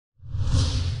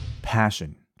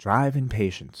passion, drive, and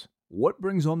patience. What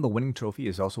brings home the winning trophy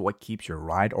is also what keeps your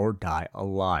ride or die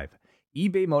alive.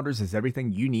 eBay Motors is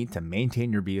everything you need to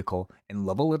maintain your vehicle and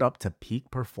level it up to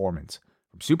peak performance.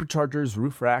 From superchargers,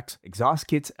 roof racks, exhaust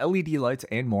kits, LED lights,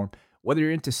 and more, whether you're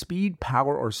into speed,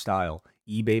 power, or style,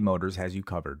 eBay Motors has you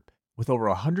covered. With over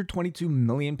 122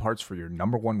 million parts for your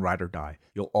number one ride or die,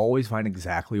 you'll always find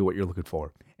exactly what you're looking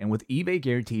for. And with eBay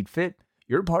Guaranteed Fit,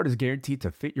 your part is guaranteed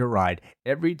to fit your ride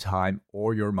every time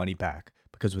or your money back.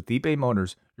 Because with eBay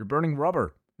Motors, you're burning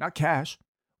rubber, not cash.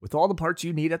 With all the parts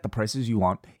you need at the prices you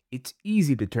want, it's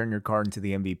easy to turn your car into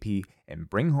the MVP and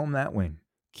bring home that win.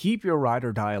 Keep your ride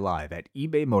or die alive at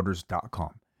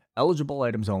ebaymotors.com. Eligible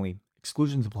items only.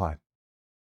 Exclusions apply.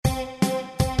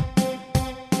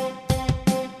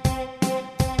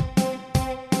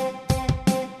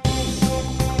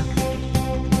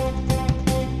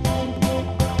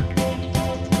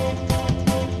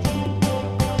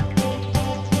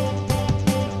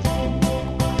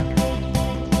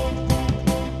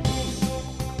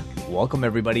 Welcome,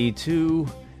 everybody, to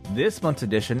this month's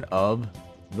edition of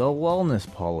The Wellness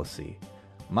Policy.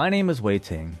 My name is Wei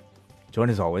Ting, joined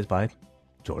as always by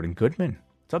Jordan Goodman.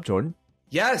 What's up, Jordan?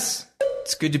 Yes,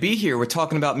 it's good to be here. We're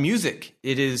talking about music.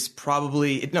 It is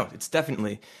it's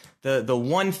definitely the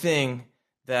one thing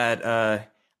that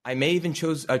I may even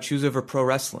choose over pro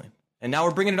wrestling. And now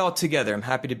we're bringing it all together. I'm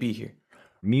happy to be here.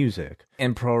 Music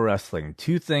and pro wrestling,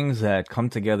 two things that come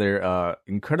together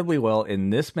incredibly well in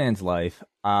this man's life.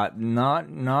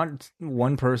 Not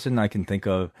one person I can think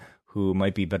of who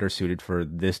might be better suited for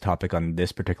this topic on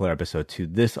this particular episode to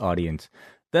this audience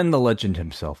than the legend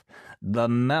himself, the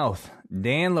Mouth,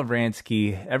 Dan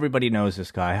Lavransky. Everybody knows this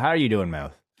guy. How are you doing,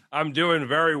 Mouth? I'm doing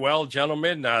very well,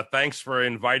 gentlemen. Thanks for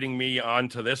inviting me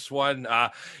onto this one.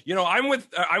 I'm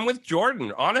with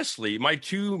Jordan. Honestly, my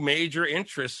two major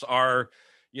interests are,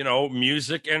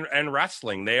 music and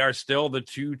wrestling. They are still the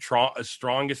two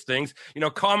strongest things.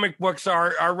 Comic books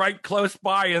are right close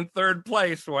by in third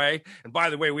place, Way. And by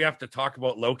the way, we have to talk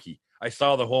about Loki. I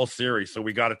saw the whole series, so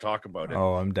we got to talk about it.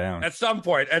 Oh, I'm down. At some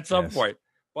point.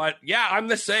 But yeah, I'm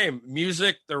the same.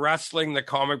 Music, the wrestling, the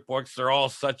comic books, they're all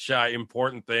such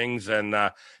important things, and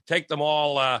take them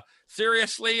all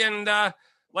seriously, and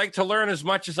like to learn as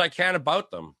much as I can about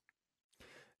them.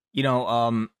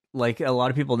 Like a lot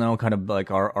of people know kind of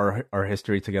like our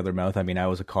history together, Mouth. I mean, I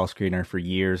was a call screener for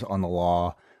years on the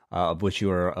law, of which you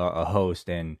were a host,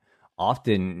 and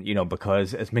often,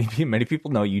 because as many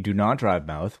people know, you do not drive,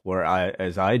 Mouth,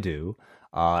 as I do.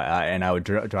 And I would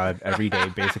drive every day,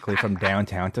 basically from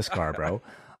downtown to Scarborough.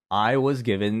 I was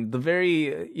given the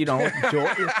very,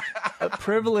 a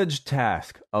privileged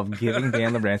task of giving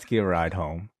Dan Lavransky a ride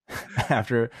home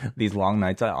after these long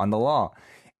nights on the law.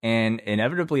 And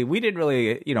inevitably, we didn't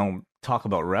really, talk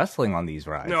about wrestling on these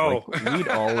rides. No. We'd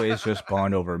always just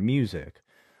bond over music.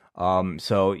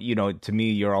 So, to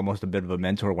me, you're almost a bit of a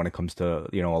mentor when it comes to,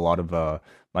 a lot of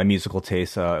my musical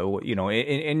tastes,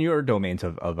 in your domains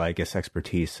of, I guess,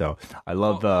 expertise. So I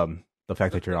love the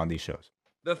fact that you're on these shows.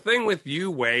 The thing with you,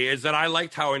 Way, is that I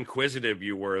liked how inquisitive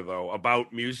you were, though,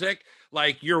 about music.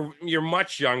 Like, you're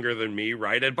much younger than me,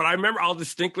 right? But I'll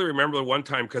distinctly remember the one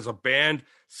time because a band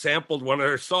sampled one of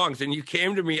their songs, and you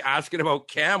came to me asking about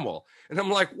Camel. And I'm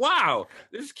like, wow,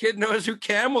 this kid knows who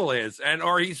Camel is.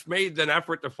 Or he's made an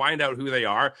effort to find out who they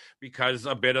are because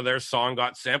a bit of their song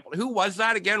got sampled. Who was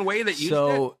that again, Way, that used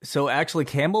it? So actually,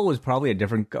 Camel was probably a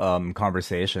different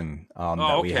conversation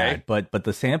that we had. But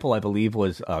the sample, I believe,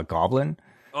 was Goblin.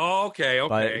 Oh, okay.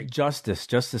 But Justice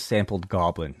sampled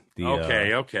Goblin.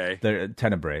 The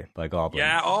Tenebrae by Goblin.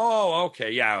 Yeah. Oh,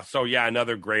 okay. Yeah. So yeah,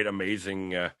 another great,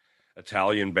 amazing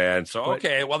Italian band. So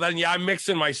well then, yeah, I'm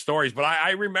mixing my stories. But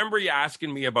I remember you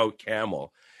asking me about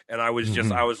Camel, and I was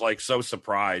I was like so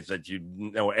surprised that you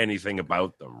know anything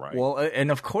about them, right? Well,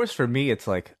 and of course for me, it's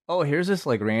like, oh, here's this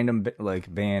like random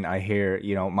like band I hear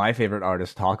my favorite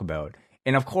artist talk about.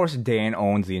 And of course, Dan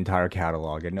owns the entire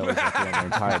catalog and knows like, the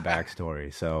entire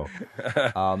backstory. So,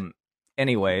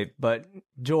 anyway, but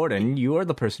Jordan, you are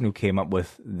the person who came up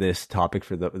with this topic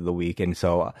for the week, and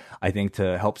so I think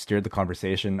to help steer the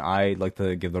conversation, I'd like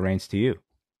to give the reins to you.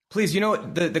 Please,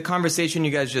 the conversation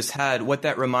you guys just had, what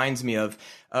that reminds me of,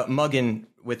 Muggin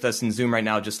with us in Zoom right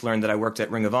now just learned that I worked at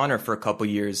Ring of Honor for a couple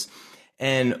years,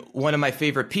 and one of my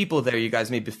favorite people there, you guys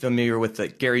may be familiar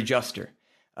with, Gary Juster.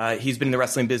 He's been in the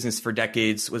wrestling business for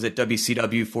decades, was at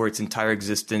WCW for its entire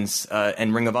existence,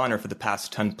 and Ring of Honor for the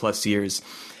past 10+ years.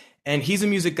 And he's a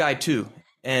music guy, too.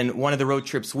 And one of the road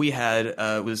trips we had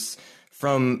was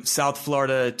from South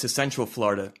Florida to Central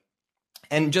Florida.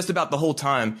 And just about the whole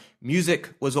time, music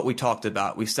was what we talked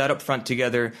about. We sat up front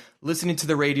together, listening to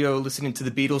the radio, listening to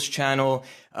the Beatles channel.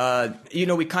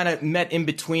 We kind of met in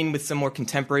between with some more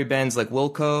contemporary bands like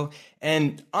Wilco.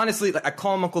 And honestly, I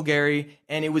call him Uncle Gary,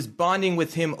 and it was bonding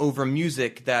with him over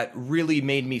music that really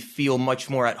made me feel much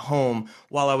more at home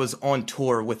while I was on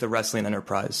tour with the Wrestling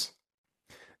Enterprise.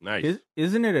 Nice.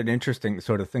 Isn't it an interesting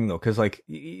sort of thing, though? Because,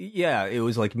 yeah, it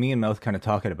was like me and Mouth kind of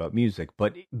talking about music,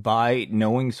 but by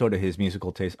knowing sort of his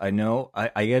musical taste, I know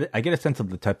I get a sense of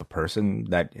the type of person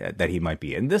that he might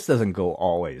be. And this doesn't go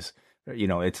always,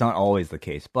 it's not always the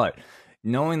case. But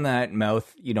knowing that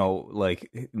Mouth,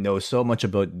 knows so much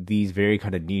about these very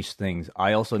kind of niche things,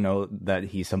 I also know that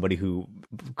he's somebody who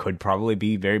could probably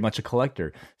be very much a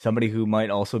collector, somebody who might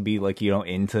also be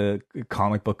into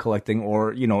comic book collecting,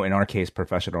 or in our case,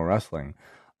 professional wrestling.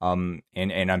 And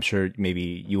I'm sure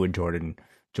maybe you and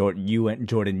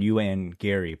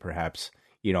Gary perhaps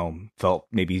felt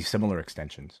maybe similar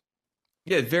extensions.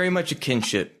 Yeah, very much a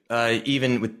kinship,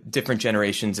 even with different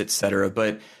generations, etc.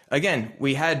 But again,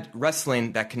 we had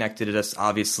wrestling that connected us,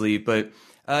 obviously. But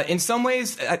in some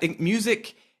ways, I think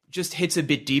music just hits a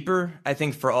bit deeper, I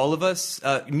think, for all of us.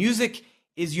 Music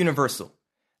is universal,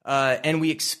 and we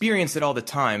experience it all the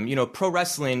time. Pro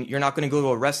wrestling, you're not going to go to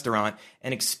a restaurant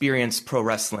and experience pro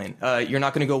wrestling. You're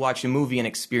not going to go watch a movie and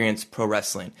experience pro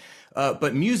wrestling.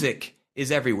 But music is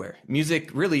everywhere.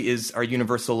 Music really is our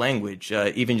universal language,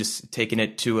 even just taking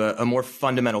it to a more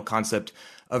fundamental concept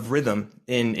of rhythm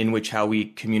in which how we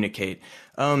communicate.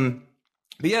 But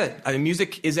yeah,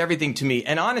 music is everything to me.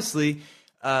 And honestly,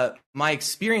 my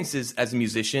experiences as a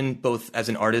musician, both as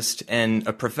an artist and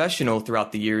a professional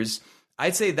throughout the years,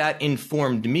 I'd say that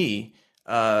informed me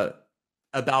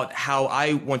about how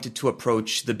I wanted to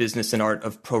approach the business and art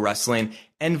of pro wrestling,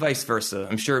 and vice versa.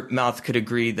 I'm sure Mouth could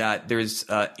agree that there's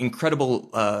incredible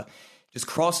just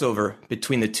crossover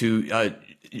between the two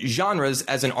genres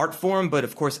as an art form, but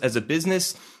of course as a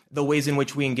business, the ways in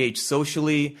which we engage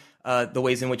socially, the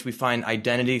ways in which we find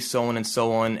identity, so on and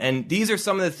so on. And these are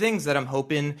some of the things that I'm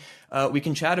hoping we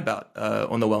can chat about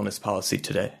on the Wellness Policy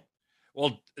today.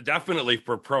 Well, definitely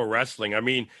for pro wrestling. I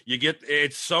mean,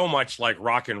 it's so much like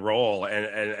rock and roll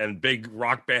and big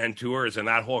rock band tours and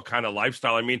that whole kind of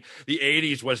lifestyle. I mean, the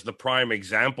 80s was the prime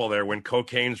example there when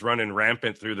cocaine's running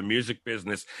rampant through the music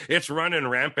business. It's running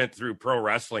rampant through pro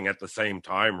wrestling at the same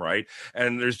time, right?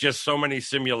 And there's just so many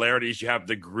similarities. You have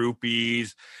the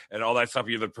groupies and all that stuff.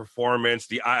 You have the performance,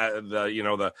 the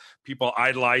people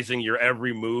idolizing your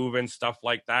every move and stuff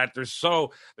like that. There's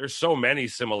so many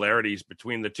similarities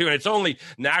between the two. And it's only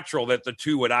natural that the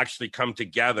two would actually come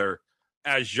together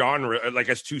as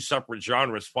as two separate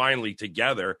genres finally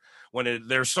together when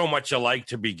they're so much alike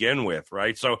to begin with,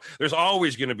 right? So there's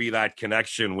always going to be that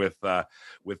connection with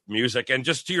music. And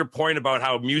just to your point about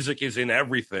how music is in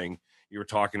everything you were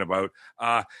talking about,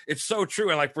 it's so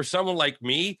true. And for someone like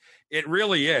me, it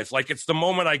really is. It's the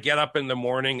moment I get up in the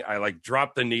morning, I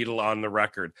drop the needle on the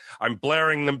record. I'm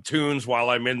blaring them tunes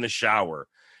while I'm in the shower.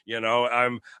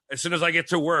 As soon as I get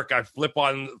to work, I flip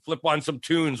on some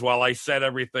tunes while I set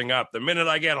everything up. The minute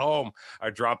I get home, I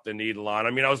drop the needle on.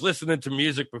 I mean, I was listening to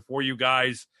music before you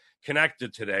guys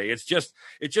connected today. It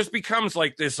just becomes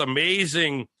like this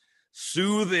amazing,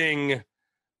 soothing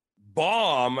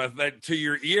balm to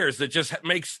your ears that just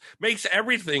makes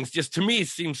everything just, to me,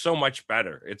 seem so much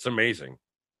better. It's amazing.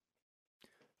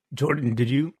 Jordan, did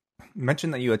you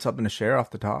mention that you had something to share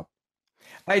off the top?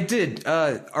 I did.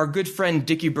 Our good friend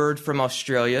Dickie Bird from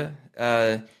Australia,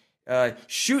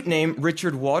 shoot name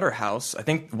Richard Waterhouse. I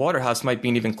think Waterhouse might be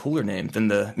an even cooler name than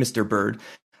the Mr. Bird.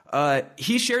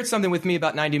 He shared something with me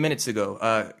about 90 minutes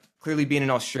ago. Clearly being in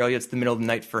Australia, it's the middle of the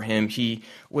night for him. He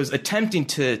was attempting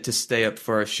to stay up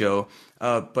for our show,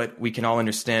 but we can all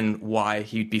understand why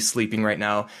he'd be sleeping right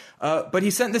now. But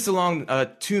he sent this along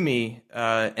to me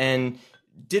and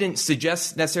didn't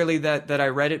suggest necessarily that I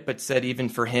read it, but said even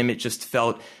for him, it just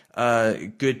felt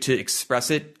good to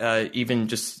express it, even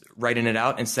just writing it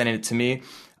out and sending it to me.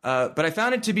 But I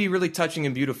found it to be really touching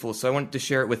and beautiful, so I wanted to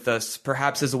share it with us,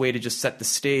 perhaps as a way to just set the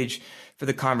stage for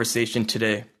the conversation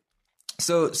today.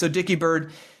 So Dickie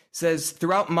Bird says,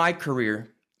 throughout my career,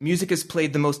 music has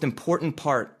played the most important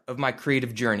part of my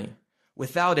creative journey.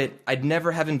 Without it, I'd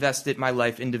never have invested my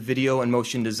life into video and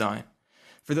motion design.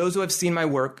 For those who have seen my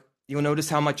work, you'll notice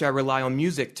how much I rely on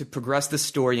music to progress the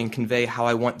story and convey how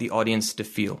I want the audience to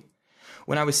feel.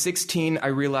 When I was 16, I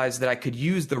realized that I could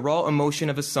use the raw emotion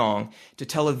of a song to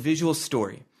tell a visual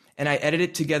story, and I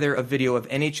edited together a video of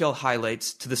NHL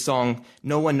highlights to the song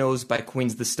No One Knows by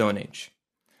Queens of the Stone Age.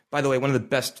 By the way, one of the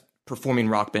best performing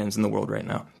rock bands in the world right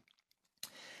now.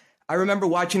 I remember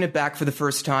watching it back for the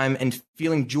first time and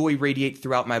feeling joy radiate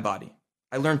throughout my body.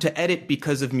 I learned to edit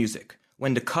because of music,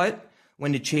 when to cut,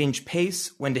 when to change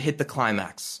pace, when to hit the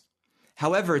climax.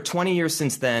 However, 20 years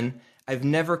since then, I've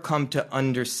never come to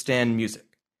understand music.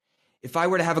 If I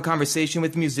were to have a conversation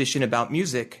with a musician about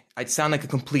music, I'd sound like a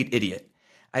complete idiot.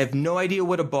 I have no idea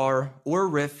what a bar or a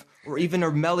riff or even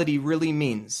a melody really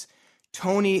means.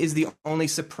 Tony is the only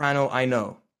soprano I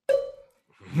know.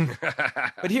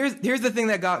 But here's the thing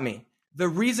that got me. The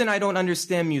reason I don't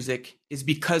understand music is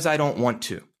because I don't want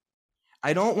to.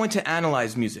 I don't want to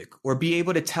analyze music or be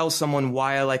able to tell someone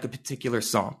why I like a particular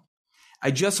song.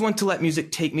 I just want to let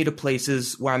music take me to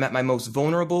places where I'm at my most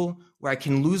vulnerable, where I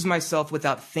can lose myself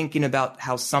without thinking about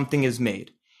how something is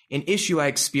made, an issue I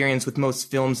experience with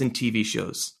most films and TV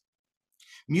shows.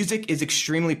 Music is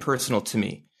extremely personal to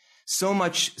me, so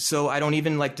much so I don't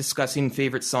even like discussing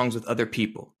favorite songs with other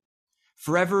people.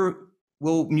 Forever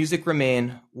will music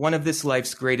remain one of this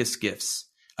life's greatest gifts,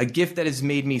 a gift that has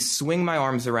made me swing my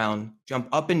arms around, jump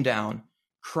up and down,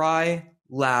 cry,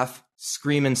 laugh,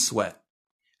 scream, and sweat.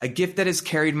 A gift that has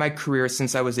carried my career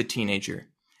since I was a teenager.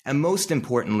 And most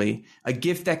importantly, a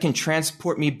gift that can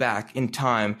transport me back in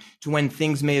time to when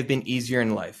things may have been easier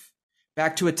in life.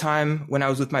 Back to a time when I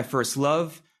was with my first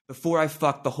love, before I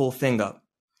fucked the whole thing up.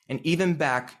 And even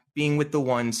back being with the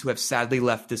ones who have sadly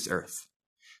left this earth.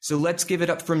 So let's give it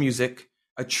up for music,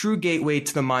 a true gateway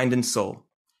to the mind and soul.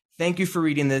 Thank you for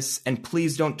reading this, and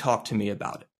please don't talk to me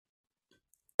about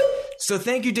it. So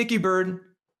thank you, Dickie Bird.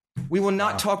 We will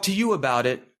not talk to you about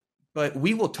it, but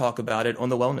we will talk about it on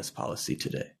the wellness policy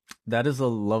today. That is a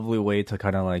lovely way to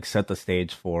kind of like set the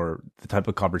stage for the type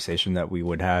of conversation that we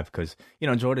would have. Because, you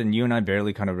know, Jordan, you and I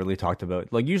barely kind of really talked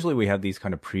about, like, usually we have these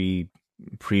kind of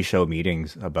pre-show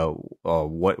meetings about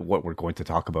what we're going to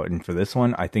talk about. And for this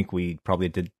one, I think we probably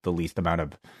did the least amount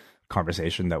of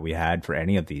conversation that we had for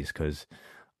any of these. Because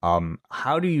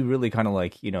how do you really kind of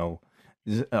like, you know,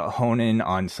 hone in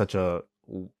on such a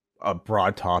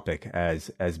broad topic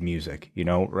as music, you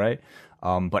know, right?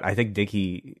 But I think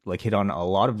Dickie like hit on a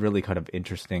lot of really kind of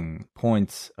interesting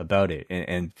points about it.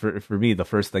 And for me, the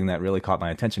first thing that really caught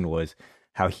my attention was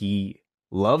how he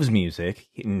loves music.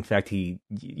 In fact, he,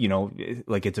 you know,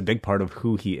 like it's a big part of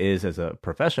who he is as a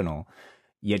professional,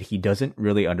 yet he doesn't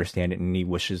really understand it and he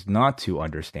wishes not to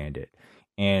understand it.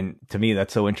 And to me,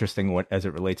 that's so interesting as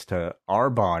it relates to our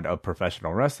bond of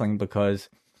professional wrestling, because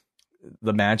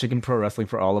the magic in pro wrestling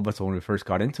for all of us when we first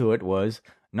got into it was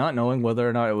not knowing whether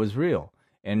or not it was real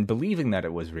and believing that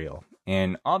it was real.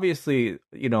 And obviously,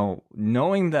 you know,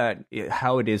 knowing that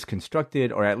how it is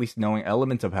constructed, or at least knowing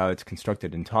elements of how it's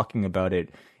constructed and talking about it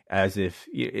as if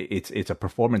it's a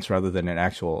performance rather than an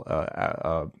actual,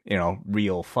 you know,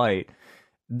 real fight.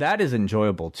 That is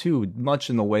enjoyable too, much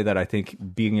in the way that I think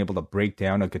being able to break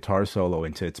down a guitar solo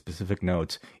into its specific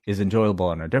notes is enjoyable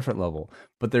on a different level.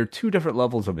 But there are two different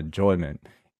levels of enjoyment.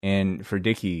 And for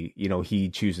Dickie, you know, he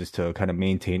chooses to kind of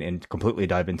maintain and completely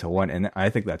dive into one. And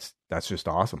I think that's just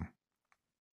awesome.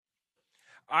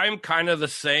 I'm kind of the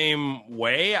same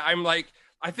way. I'm like,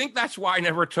 I think that's why I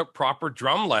never took proper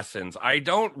drum lessons. I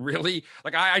don't really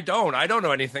like, I don't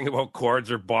know anything about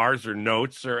chords or bars or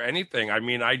notes or anything. I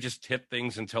mean, I just hit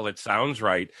things until it sounds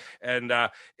right. And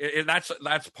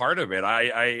that's part of it.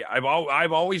 I've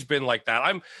always been like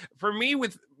that. For me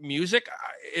with music,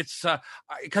 it's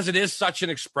because it is such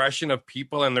an expression of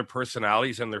people and their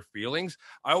personalities and their feelings.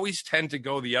 I always tend to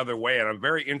go the other way, and I'm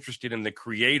very interested in the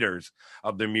creators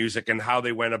of the music and how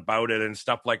they went about it and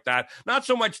stuff like that. Not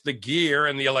so much the gear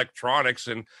and the electronics,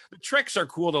 and the tricks are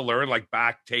cool to learn, like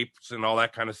back tapes and all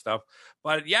that kind of stuff.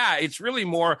 But yeah, it's really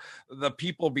more the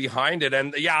people behind it.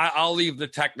 And yeah, I'll leave the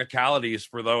technicalities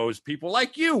for those people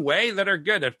like you, Way, that are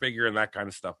good at figuring that kind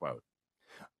of stuff out.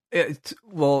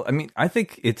 Well, I mean, I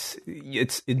think it's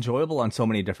enjoyable on so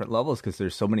many different levels because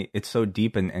there's so many. It's so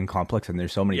deep and complex, and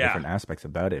there's so many different aspects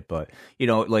about it. But you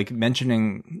know, like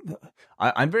mentioning,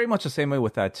 I'm very much the same way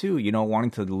with that too. You know,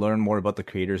 wanting to learn more about the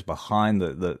creators behind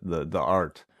the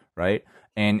art, right?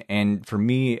 And for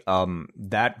me,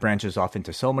 that branches off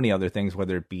into so many other things,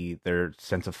 whether it be their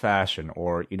sense of fashion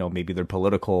or, you know, maybe their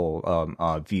political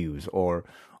views or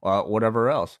whatever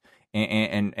else.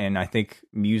 And I think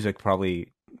music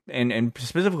probably, and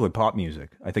specifically pop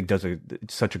music, I think does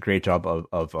such a great job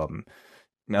of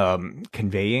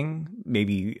conveying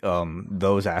maybe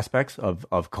those aspects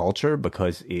of culture,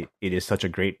 because it is such a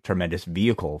great, tremendous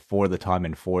vehicle for the time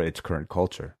and for its current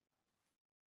culture.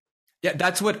 Yeah,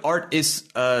 that's what art is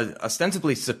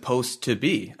ostensibly supposed to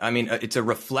be. I mean, it's a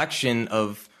reflection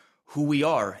of who we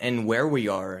are and where we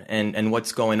are and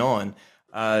what's going on.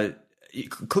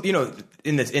 you know,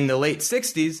 in the late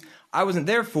 60s, I wasn't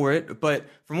there for it, but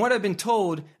from what I've been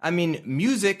told, I mean,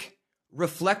 music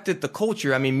reflected the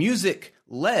culture. I mean, music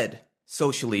led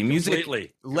socially, music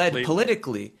led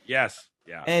politically. Yes.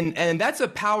 Yeah. And that's a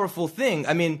powerful thing.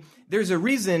 I mean, there's a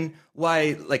reason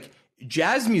why like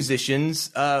jazz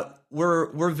musicians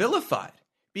were vilified,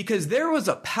 because there was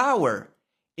a power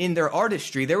in their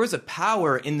artistry. There was a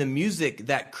power in the music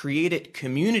that created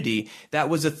community that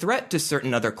was a threat to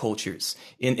certain other cultures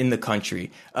in the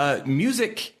country.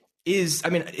 Music is, I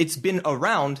mean, it's been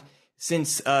around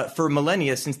since for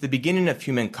millennia, since the beginning of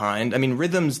humankind. I mean,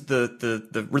 rhythm's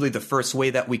the really the first way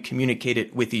that we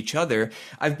communicated with each other.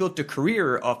 I've built a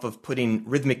career off of putting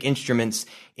rhythmic instruments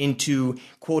into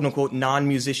quote unquote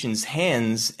non-musicians'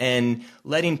 hands and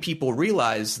letting people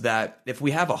realize that if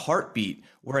we have a heartbeat,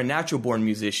 we're a natural born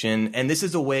musician, and this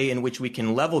is a way in which we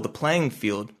can level the playing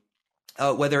field,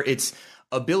 whether it's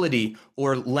ability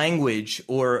or language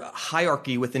or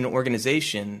hierarchy within an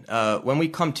organization. When we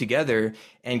come together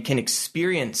and can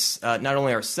experience not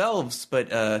only ourselves,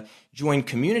 but join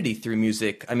community through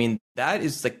music, I mean, that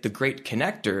is like the great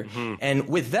connector. Mm-hmm. And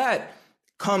with that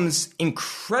comes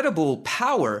incredible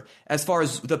power as far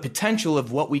as the potential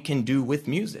of what we can do with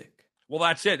music. Well,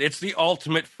 that's it. It's the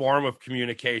ultimate form of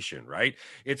communication, right?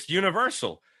 It's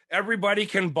universal. Everybody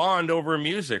can bond over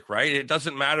music, right? It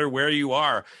doesn't matter where you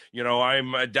are. You know,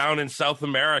 I'm down in South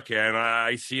America and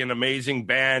I see an amazing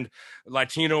band,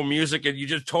 Latino music, and you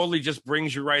just totally just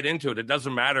brings you right into it. It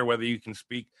doesn't matter whether you can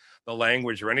speak the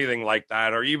language or anything like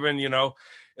that, or even, you know,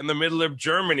 in the middle of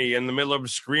Germany, in the middle of a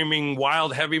screaming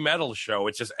wild heavy metal show.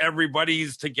 It's just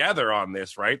everybody's together on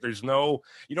this, right? There's no,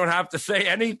 you don't have to say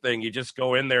anything. You just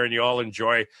go in there and you all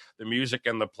enjoy the music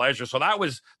and the pleasure. So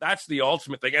that's the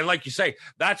ultimate thing. And like you say,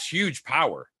 that's huge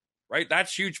power, right?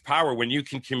 That's huge power when you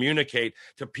can communicate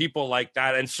to people like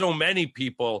that. And so many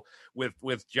people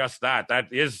with just that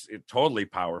is totally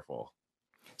powerful.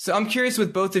 So I'm curious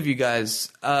with both of you guys,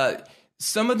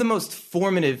 some of the most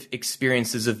formative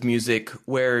experiences of music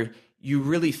where you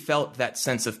really felt that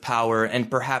sense of power and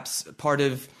perhaps part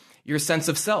of your sense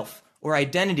of self or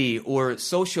identity or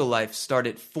social life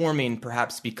started forming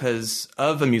perhaps because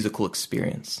of a musical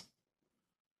experience.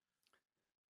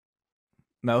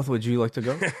 Mouth, would you like to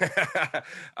go?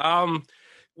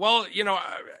 Well, you know,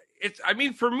 I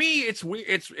mean, for me,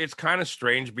 it's kind of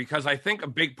strange because I think a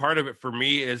big part of it for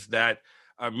me is that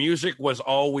music was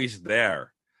always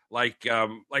there. Like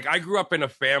I grew up in a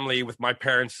family with my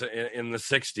parents in the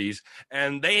 60s,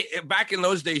 and back in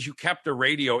those days, you kept a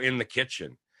radio in the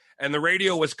kitchen, and the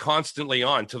radio was constantly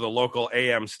on to the local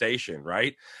AM station,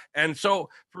 right? And so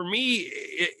for me,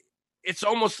 it's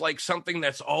almost like something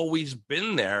that's always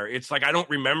been there. It's like, I don't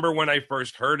remember when I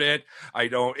first heard it.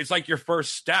 It's like your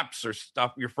first steps or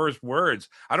stuff, your first words.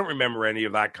 I don't remember any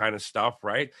of that kind of stuff,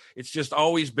 right? It's just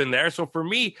always been there. So for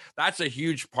me, that's a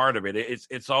huge part of it.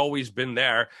 It's always been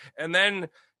there. And then,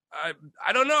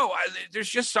 I don't know, there's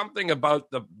just something about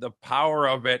the power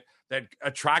of it that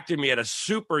attracted me at a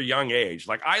super young age.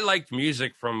 Like, I liked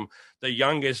music from the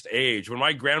youngest age. When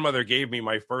my grandmother gave me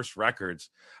my first records,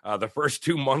 the first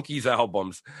two Monkees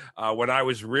albums, when I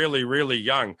was really, really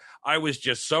young, I was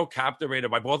just so captivated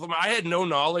by both of them. I had no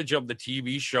knowledge of the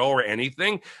TV show or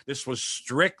anything. This was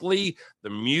strictly the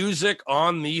music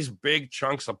on these big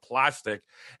chunks of plastic,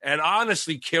 and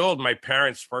honestly killed my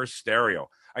parents' first stereo.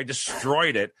 I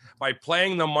destroyed it by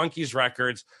playing the Monkees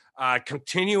records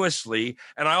continuously,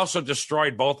 and I also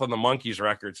destroyed both of the Monkees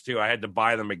records too. I had to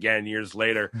buy them again years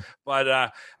later.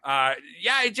 But I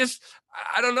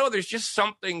don't know. There's just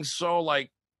something so like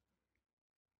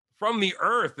from the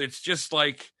earth. It's just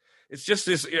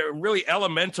this really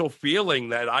elemental feeling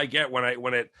that I get when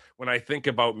I think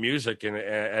about music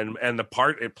and the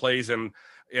part it plays in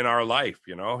our life.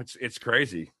 You know, it's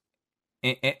crazy.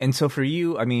 And so for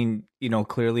you, I mean, you know,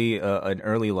 clearly an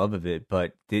early love of it,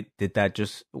 but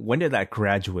when did that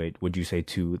graduate, would you say,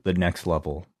 to the next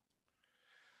level?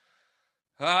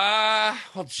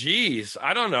 Well, geez,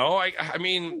 I don't know. I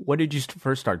mean, when did you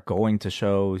first start going to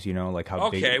shows? You know, like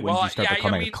when did you start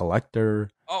becoming a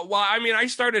collector? Oh, well, I mean, I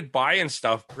started buying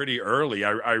stuff pretty early.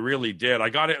 I really did. I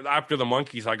got it after the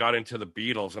Monkees. I got into the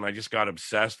Beatles, and I just got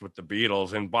obsessed with the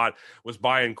Beatles and was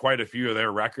buying quite a few of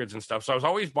their records and stuff. So I was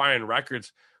always buying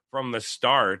records from the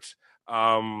start.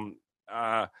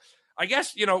 I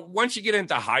guess, you know, once you get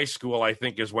into high school, I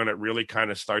think is when it really kind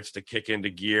of starts to kick into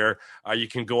gear. You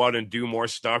can go out and do more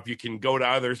stuff. You can go to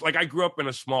others. Like, I grew up in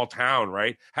a small town,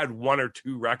 right? Had one or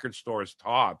two record stores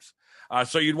tops.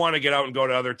 So you'd want to get out and go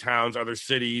to other towns, other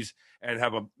cities, and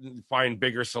find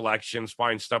bigger selections,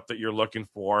 find stuff that you're looking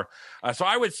for. So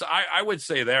I would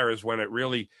say there is when it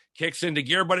really kicks into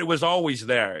gear, but it was always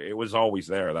there. It was always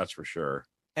there. That's for sure.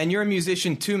 And you're a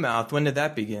musician too, Mouth. When did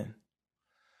that begin?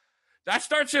 That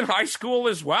starts in high school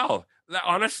as well.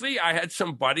 Honestly, I had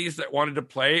some buddies that wanted to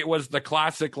play. It was the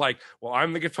classic, like, well,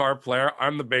 I'm the guitar player,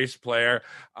 I'm the bass player,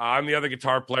 I'm the other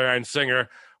guitar player and singer.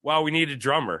 Well, we need a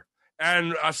drummer.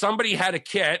 And somebody had a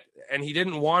kit, and he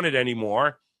didn't want it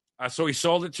anymore. So he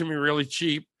sold it to me really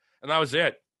cheap, and that was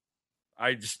it.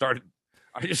 I just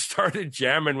started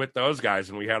jamming with those guys,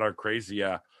 and we had our crazy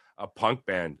punk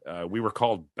band. We were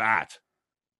called Bat.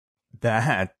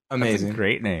 That's amazing. A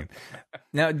great name.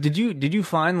 Now, did you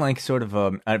find like sort of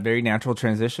a very natural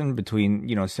transition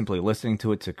between, simply listening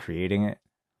to it to creating it?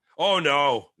 Oh,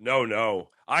 no.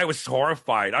 I was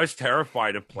horrified. I was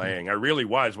terrified of playing. I really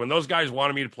was. When those guys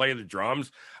wanted me to play the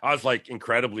drums, I was like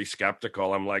incredibly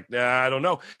skeptical. I'm like, nah, I don't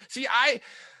know. See,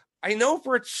 I know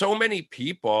for so many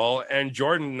people, and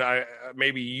Jordan,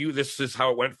 maybe this is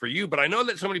how it went for you, but I know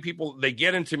that so many people, they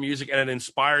get into music and it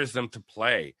inspires them to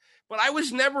play. But I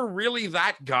was never really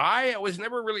that guy. I was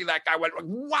never really that guy. I went,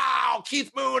 wow,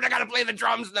 Keith Moon, I got to play the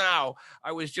drums now.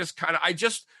 I was just I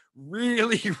just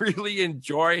really, really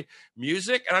enjoy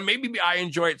music. And maybe I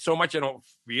enjoy it so much I don't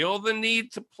feel the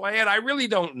need to play it. I really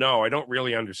don't know. I don't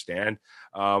really understand.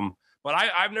 But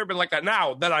I've never been like that.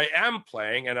 Now that I am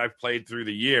playing, and I've played through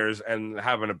the years and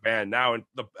having a band now, and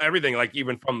everything, like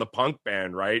even from the punk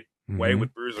band, right? Way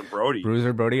with Bruiser Brody.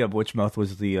 Bruiser Brody, of which Mouth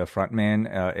was the front man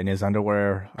in his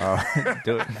underwear,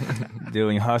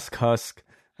 doing Husk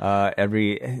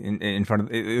in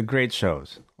front of great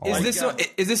shows. Is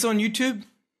this on YouTube?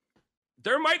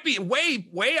 There might be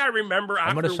way. I remember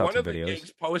after one of the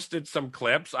gigs posted some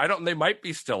clips. They might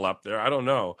be still up there. I don't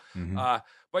know. Mm-hmm.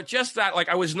 But just that, like,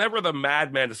 I was never the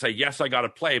madman to say, yes, I got to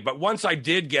play. But once I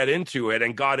did get into it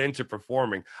and got into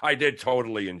performing, I did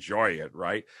totally enjoy it,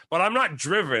 right? But I'm not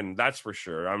driven, that's for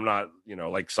sure. I'm not,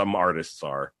 like some artists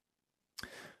are.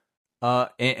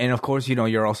 And of course,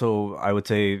 you're also, I would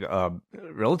say,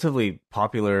 relatively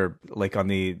popular, like on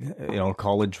the,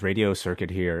 college radio circuit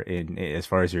here as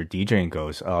far as your DJing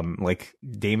goes. Like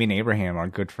Damian Abraham, our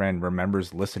good friend,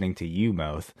 remembers listening to you,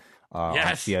 Mouth.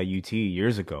 Yes. On CIUT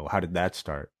years ago. How did that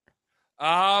start?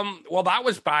 Well, that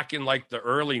was back in like the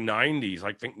early 90s,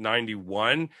 I think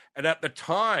 91. And at the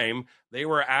time, they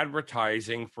were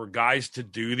advertising for guys to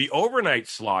do the overnight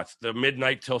slots, the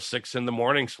midnight till 6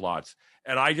 a.m. slots.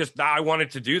 And I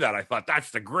wanted to do that. I thought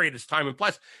that's the greatest time. And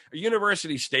plus, a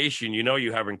university station,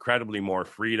 you have incredibly more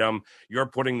freedom. You're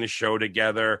putting the show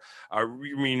together.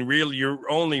 Really, your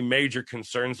only major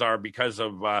concerns are because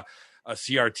of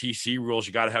CRTC rules.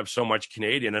 You got to have so much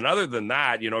Canadian. And other than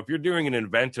that, if you're doing an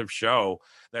inventive show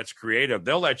that's creative,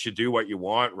 they'll let you do what you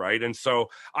want, right? And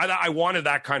so I wanted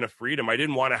that kind of freedom. I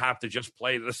didn't want to have to just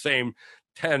play the same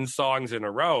 10 songs in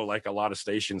a row like a lot of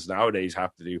stations nowadays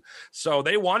have to do. So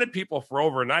they wanted people for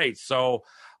overnight. So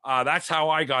that's how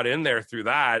I got in there through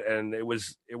that. And it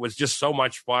was just so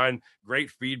much fun, great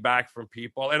feedback from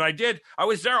people. And I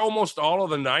was there almost all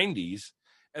of the 90s.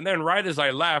 And then right as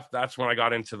I left, that's when I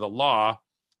got into the law.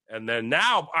 And then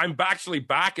now I'm actually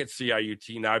back at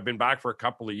CIUT now. I've been back for a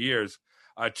couple of years.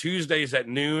 Tuesdays at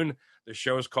noon, the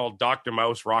show's called Dr.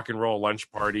 Mouse Rock and Roll Lunch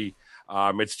Party.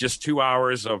 It's just 2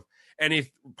 hours of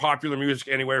any popular music,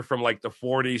 anywhere from like the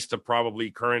 40s to probably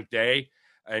current day,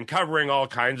 and covering all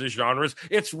kinds of genres.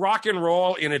 It's rock and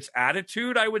roll in its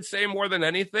attitude, I would say, more than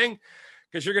anything,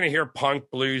 because you're going to hear punk,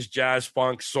 blues, jazz,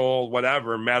 funk, soul,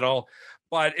 whatever, metal.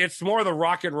 But it's more the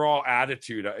rock and roll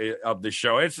attitude of the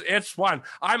show. It's fun.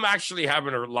 I'm actually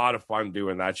having a lot of fun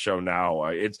doing that show now.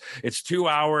 It's 2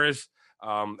 hours,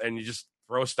 and you just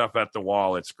throw stuff at the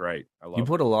wall. It's great. I love it. You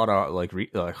put a lot of like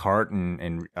heart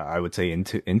and I would say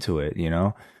into it,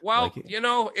 Well,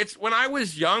 it's when I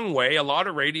was young, a lot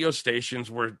of radio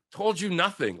stations told you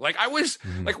nothing. Like I was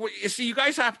like, you see, you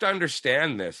guys have to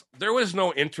understand this. There was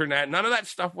no internet. None of that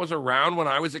stuff was around when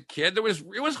I was a kid. It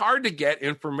was hard to get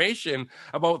information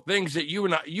about things that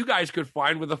you guys could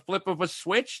find with a flip of a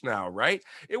switch now, right?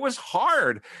 It was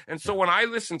hard. And so when I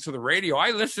listened to the radio,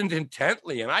 I listened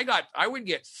intently, and I would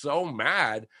get so mad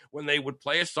when they would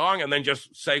play a song and then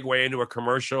just segue into a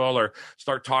commercial or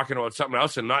start talking about something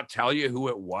else and not tell you who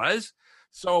it was.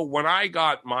 So when I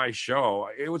got my show,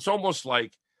 it was almost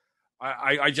like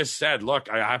I just said, look,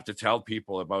 I have to tell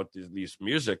people about these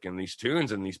music and these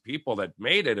tunes and these people that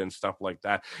made it and stuff like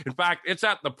that. In fact, it's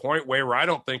at the point where I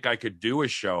don't think I could do a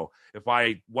show if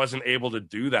I wasn't able to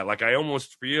do that. Like I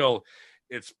almost feel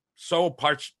it's so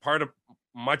part of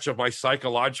much of my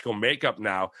psychological makeup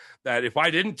now that if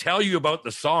I didn't tell you about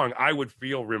the song, I would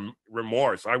feel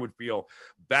remorse. I would feel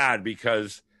bad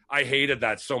because I hated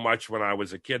that so much when I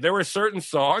was a kid. There were certain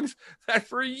songs that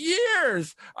for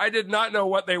years I did not know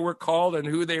what they were called and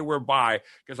who they were by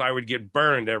because I would get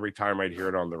burned every time I'd hear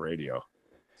it on the radio.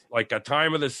 Like A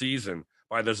Time of the Season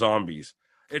by the Zombies.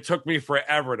 It took me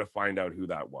forever to find out who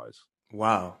that was.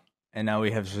 Wow. And now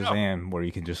we have Shazam, where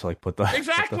you can just like put the,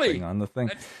 exactly. put the thing on the thing.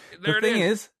 The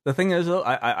thing is, though,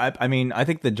 I mean, I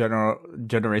think the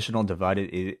generational divide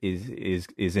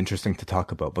is interesting to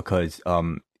talk about because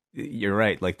you're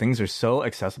right. Like things are so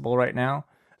accessible right now.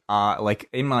 Like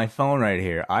in my phone right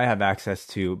here, I have access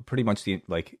to pretty much the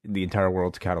entire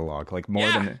world's catalog, like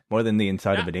more than the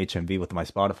inside of an HMV with my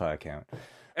Spotify account.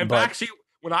 And Baxi,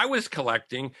 when I was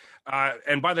collecting,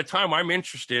 and by the time I'm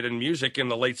interested in music in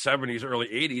the late 70s, early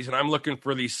 80s, and I'm looking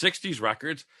for these 60s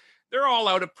records, they're all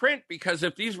out of print because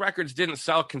if these records didn't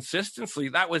sell consistently,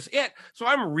 that was it. So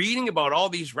I'm reading about all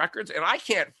these records and I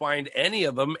can't find any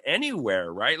of them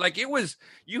anywhere, right? Like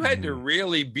you had to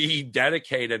really be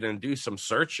dedicated and do some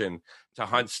searching to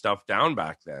hunt stuff down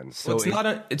back then. So it's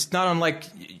not unlike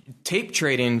tape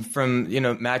trading from,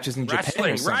 matches in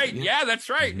wrestling, Japan. Right. Yeah, that's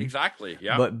right. Mm-hmm. Exactly.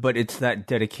 Yeah. But it's that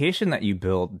dedication that you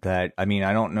build that, I mean,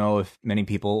 I don't know if many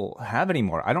people have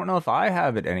anymore. I don't know if I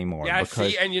have it anymore. Yeah,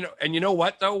 see, and you know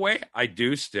what though, Wei? I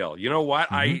do still. You know what?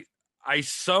 Mm-hmm. I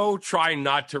so try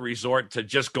not to resort to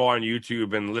just go on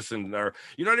YouTube and listen, or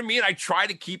you know what I mean? I try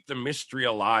to keep the mystery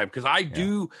alive because I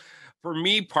do. For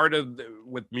me, part of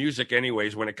with music,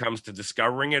 anyways, when it comes to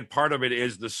discovering it, part of it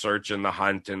is the search and the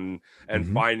hunt and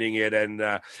finding it. And,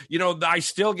 I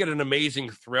still get an amazing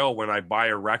thrill when I buy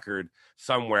a record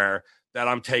somewhere that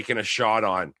I'm taking a shot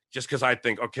on just because I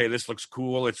think, okay, this looks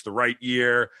cool. It's the right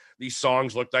year. These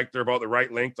songs look like they're about the right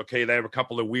length. Okay, they have a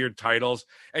couple of weird titles.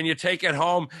 And you take it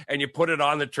home and you put it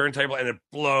on the turntable and it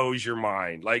blows your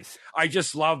mind. Like, I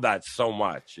just love that so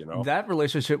much, That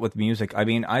relationship with music, I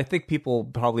mean, I think people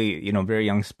probably, very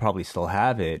young probably still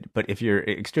have it. But if you're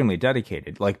extremely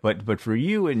dedicated, but for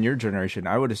you and your generation,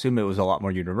 I would assume it was a lot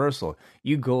more universal.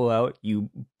 You go out, you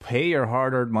pay your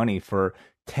hard-earned money for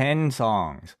 10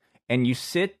 songs. And you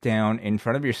sit down in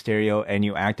front of your stereo and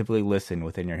you actively listen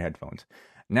within your headphones.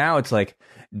 Now it's like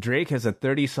Drake has a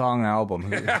 30-song album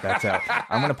that's out.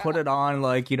 I'm going to put it on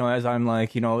as I'm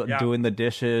doing the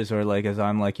dishes or as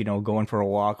I'm going for a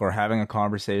walk or having a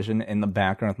conversation in the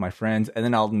background with my friends, and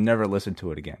then I'll never listen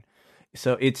to it again.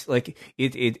 So it's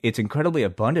it's incredibly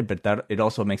abundant, but that it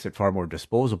also makes it far more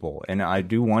disposable. And I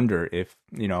do wonder if,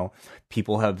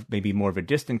 people have maybe more of a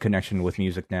distant connection with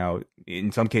music now,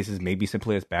 in some cases, maybe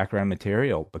simply as background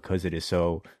material because it is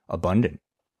so abundant.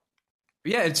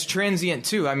 Yeah, it's transient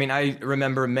too. I mean, I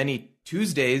remember many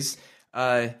Tuesdays,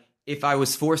 if I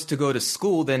was forced to go to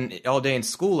school, then all day in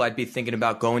school, I'd be thinking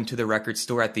about going to the record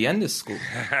store at the end of school,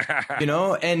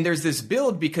 and there's this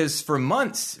build because for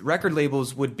months, record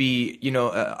labels would be,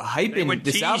 hyping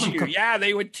this album.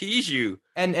 They would tease you.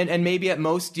 And maybe at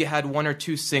most you had one or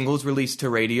two singles released to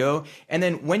radio. And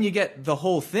then when you get the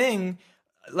whole thing,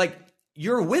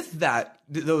 you're with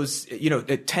those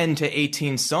 10 to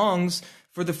 18 songs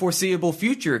for the foreseeable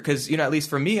future. Because, at least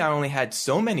for me, I only had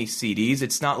so many CDs.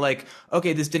 It's not like,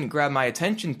 okay, this didn't grab my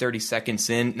attention 30 seconds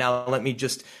in. Now let me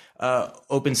just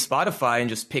open Spotify and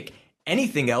just pick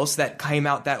anything else that came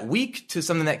out that week to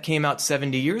something that came out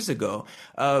 70 years ago.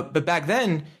 But back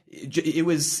then, it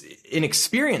was an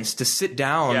experience to sit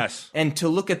down and to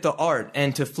look at the art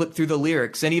and to flip through the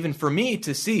lyrics. And even for me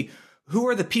to see who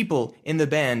are the people in the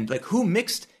band, who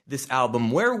mixed this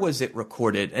album, where was it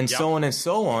recorded, and so on and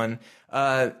so on.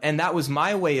 And that was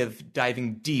my way of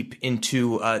diving deep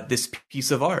into this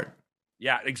piece of art.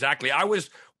 Yeah, exactly. I was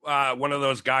one of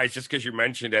those guys, just because you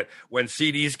mentioned it, when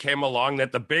CDs came along,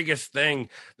 that the biggest thing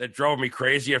that drove me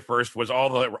crazy at first was all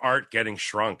the art getting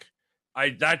shrunk.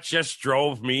 That just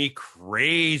drove me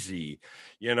crazy,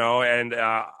 and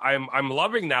I'm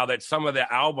loving now that some of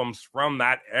the albums from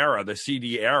that era, the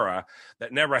CD era,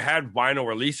 that never had vinyl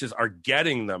releases are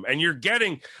getting them. And you're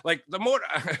getting the Motor,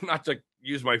 not to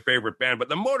use my favorite band, but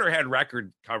the Motorhead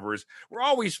record covers were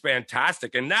always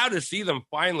fantastic. And now to see them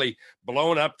finally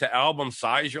blown up to album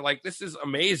size, you're like, this is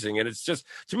amazing. And it's just,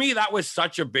 to me, that was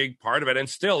such a big part of it and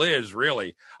still is,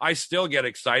 really. I still get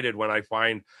excited when I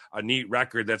find a neat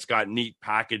record that's got neat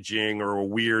packaging or a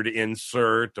weird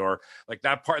insert or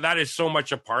that part. That is so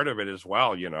much a part of it as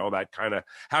well, that kind of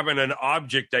having an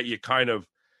object that you kind of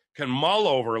can mull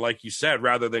over, like you said,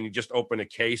 rather than you just open a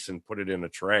case and put it in a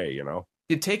tray,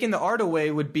 Taking the art away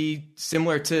would be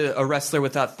similar to a wrestler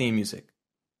without theme music.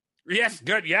 Yes,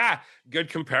 good. Yeah, good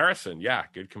comparison. Yeah,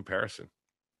 good comparison.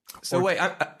 So wait,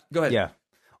 go ahead. Yeah.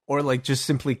 or like just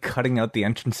simply cutting out the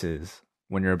entrances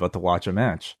when you're about to watch a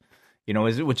match.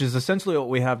 Which is essentially what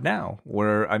we have now.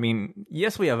 Where, I mean,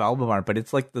 yes, we have album art, but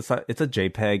it's like it's a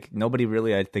JPEG. Nobody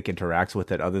really, I think, interacts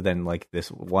with it other than like this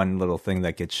one little thing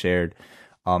that gets shared.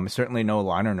 Certainly no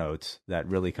liner notes that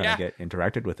really kind of get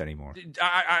interacted with anymore.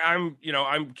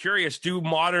 I'm curious. Do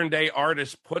modern day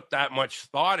artists put that much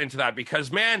thought into that?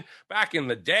 Because man, back in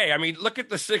the day, I mean, look at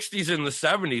the '60s and the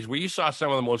 '70s, where you saw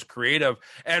some of the most creative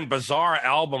and bizarre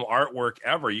album artwork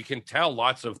ever. You can tell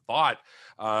lots of thought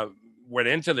went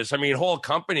into this. I mean, whole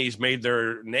companies made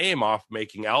their name off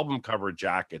making album cover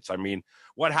jackets. I mean,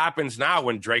 what happens now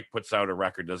when Drake puts out a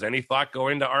record? Does any thought go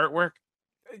into artwork?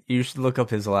 You should look up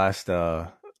his last album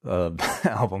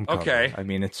cover. Okay. I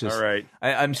mean, it's just all right.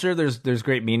 I'm sure there's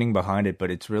great meaning behind it, but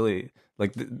it's really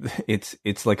like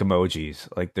it's like emojis.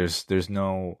 Like there's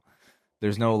no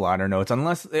liner notes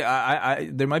unless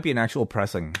there might be an actual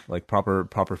pressing, like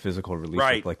proper physical release,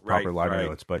 right, like proper liner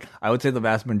notes. But I would say the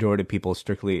vast majority of people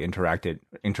strictly interact with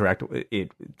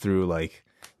it through like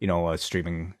a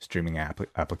streaming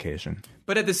application.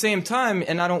 But at the same time,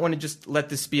 and I don't want to just let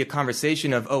this be a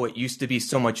conversation of, oh, it used to be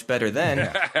so much better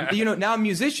then. Now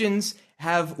musicians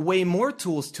have way more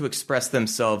tools to express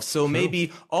themselves. So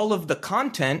maybe all of the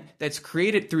content that's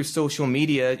created through social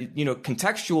media,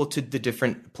 contextual to the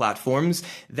different platforms,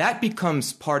 that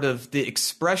becomes part of the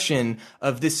expression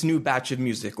of this new batch of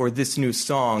music or this new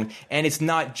song. And it's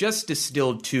not just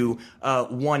distilled to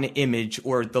one image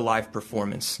or the live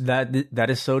performance. That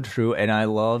is so true. And I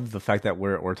love the fact that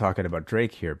we're talking about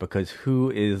Drake here, because who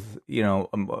is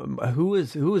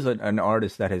an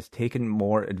artist that has taken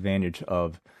more advantage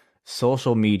of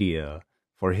social media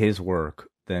for his work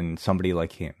than somebody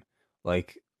like him?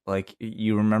 Like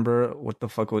you remember what the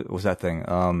fuck was that thing?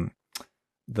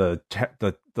 The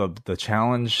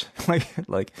challenge,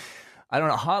 like I don't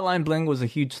know. Hotline Bling was a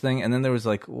huge thing, and then there was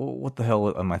like, what the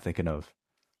hell am I thinking of?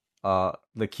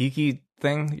 The Kiki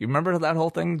thing. You remember that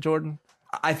whole thing, Jordan?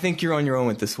 I think you're on your own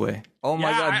with this, Way. Oh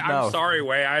my God! No. I'm sorry,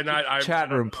 Way.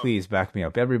 Chat room, please back me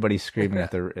up. Everybody's screaming at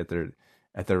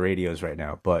their radios right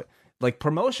now, but. Like,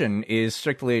 promotion is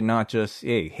strictly not just,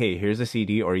 hey, here's a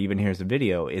CD or even here's a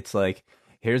video. It's like,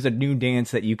 here's a new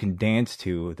dance that you can dance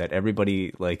to that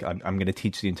everybody, like, I'm going to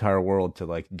teach the entire world to,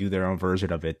 like, do their own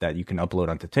version of it that you can upload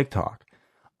onto TikTok.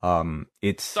 Then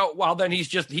he's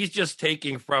just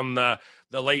taking from the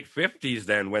late 50s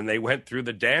then, when they went through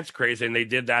the dance craze and they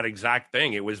did that exact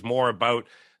thing. It was more about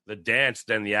the dance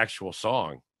than the actual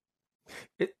song.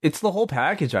 It's the whole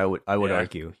package, I would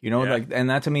argue, like, and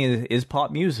that to me is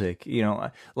pop music,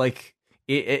 like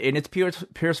in its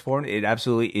purest form, it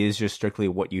absolutely is just strictly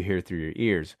what you hear through your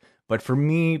ears. But for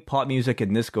me, pop music,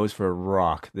 and this goes for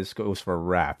rock, this goes for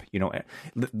rap,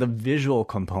 the visual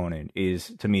component is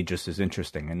to me just as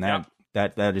interesting, and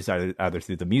that is either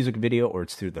through the music video or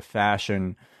it's through the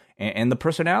fashion and the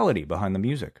personality behind the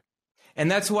music. And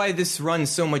that's why this runs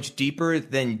so much deeper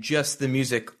than just the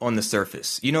music on the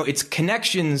surface. It's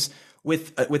connections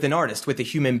with an artist, with a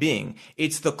human being.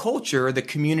 It's the culture, the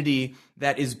community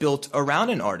that is built around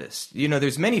an artist.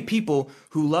 There's many people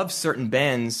who love certain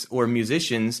bands or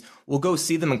musicians, will go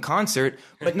see them in concert,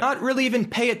 but not really even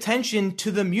pay attention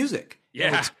to the music.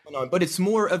 Yeah. But it's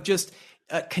more of just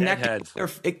connecting.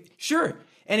 Sure.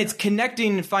 And it's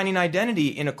connecting and finding identity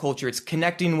in a culture. It's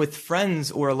connecting with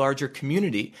friends or a larger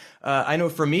community. I know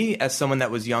for me, as someone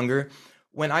that was younger,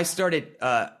 when I started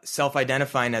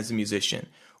self-identifying as a musician,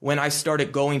 when I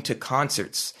started going to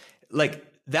concerts, like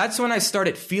that's when I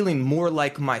started feeling more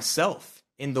like myself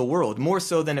in the world, more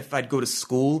so than if I'd go to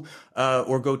school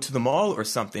or go to the mall or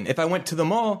something. If I went to the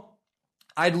mall,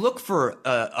 I'd look for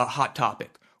a Hot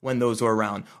Topic when those were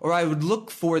around, or I would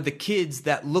look for the kids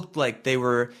that looked like they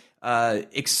were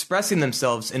expressing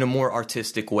themselves in a more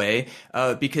artistic way,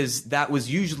 because that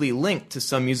was usually linked to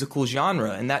some musical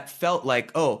genre. And that felt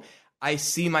like, oh, I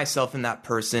see myself in that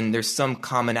person. There's some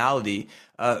commonality,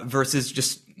 versus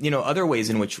just, other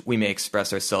ways in which we may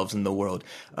express ourselves in the world.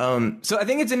 So I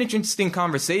think it's an interesting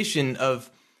conversation of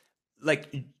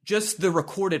like just the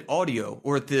recorded audio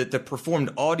or the performed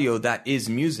audio that is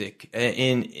music.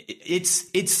 And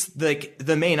it's like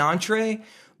the main entree,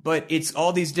 but it's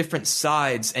all these different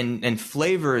sides and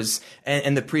flavors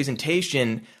and the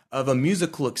presentation of a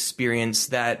musical experience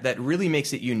that really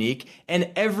makes it unique. And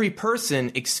every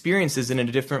person experiences it in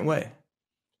a different way.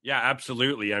 Yeah,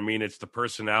 absolutely. I mean, it's the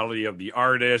personality of the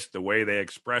artist, the way they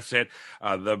express it.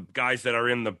 The guys that are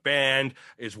in the band,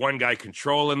 is one guy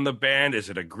controlling the band?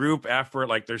 Is it a group effort?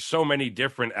 Like, there's so many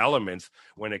different elements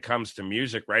when it comes to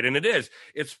music, right? And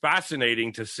it's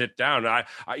fascinating to sit down.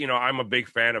 I'm a big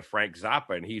fan of Frank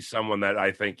Zappa, and he's someone that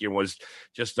I think was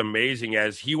just amazing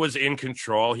as he was in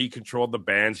control. He controlled the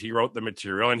bands, he wrote the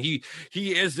material, and he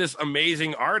is this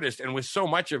amazing artist. And with so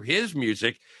much of his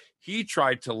music, he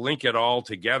tried to link it all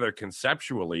together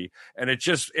conceptually, and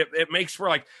it makes for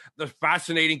like the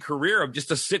fascinating career of just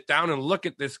to sit down and look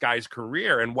at this guy's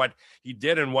career and what he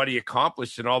did and what he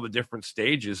accomplished in all the different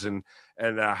stages, and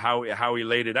how he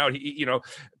laid it out.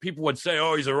 People would say,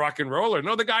 oh, he's a rock and roller.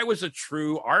 No, the guy was a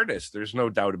true artist. There's no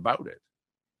doubt about it.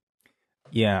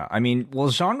 Yeah, I mean,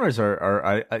 well, genres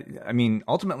I mean,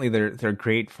 ultimately they're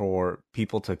great for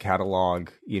people to catalog,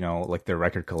 like their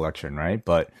record collection, right?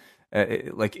 But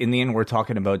like in the end, we're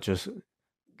talking about just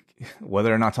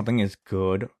whether or not something is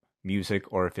good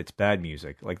music or if it's bad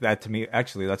music. Like that, to me,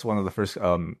 actually, that's one of the first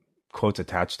quotes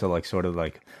attached to like sort of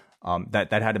like that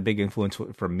had a big influence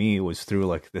for me, was through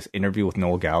like this interview with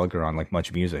Noel Gallagher on like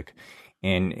Much Music,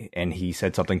 and he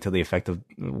said something to the effect of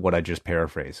what I just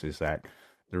paraphrased, is that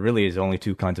there really is only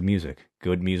two kinds of music: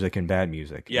 good music and bad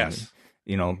music. Yes. And,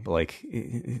 like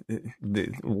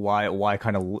why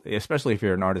kind of, especially if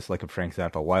you're an artist like a Frank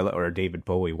Zappa, or a David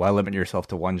Bowie, why limit yourself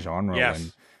to one genre?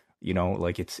 Yes. And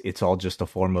like it's all just a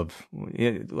form of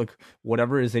like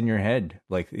whatever is in your head,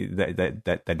 like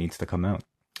that needs to come out.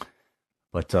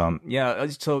 But yeah,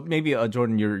 so maybe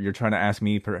Jordan, you're trying to ask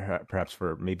me perhaps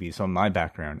for maybe some of my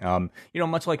background.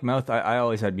 Much like Mouth, I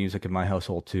always had music in my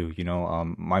household too.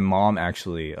 My mom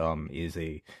actually is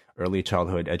a early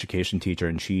childhood education teacher,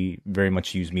 and she very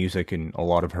much used music in a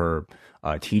lot of her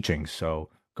teachings. So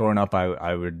growing up,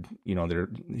 I would,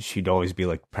 she'd always be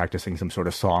like practicing some sort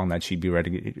of song that she'd be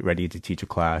ready to teach a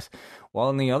class. While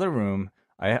in the other room,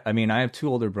 I mean, I have two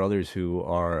older brothers who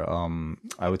are,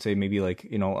 I would say maybe like,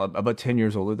 about 10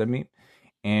 years older than me.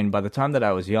 And by the time that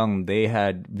I was young, they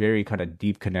had very kind of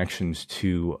deep connections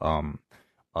to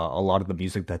a lot of the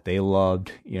music that they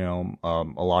loved, a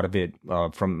lot of it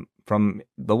from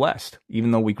the West.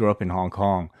 Even though we grew up in Hong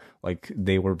Kong, like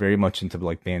they were very much into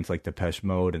like bands like Depeche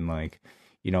Mode and like,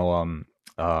 my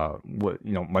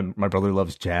brother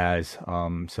loves jazz,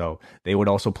 so they would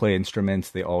also play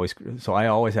instruments. So I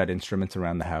always had instruments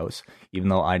around the house, even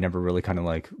though I never really kind of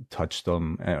like touched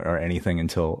them or anything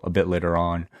until a bit later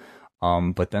on.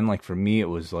 But then like for me, it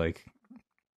was like,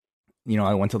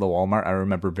 I went to the Walmart, I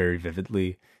remember very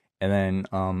vividly. And then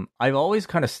I've always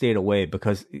kind of stayed away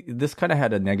because this kind of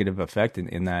had a negative effect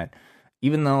in that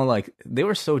even though like they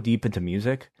were so deep into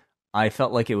music, I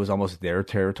felt like it was almost their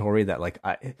territory that like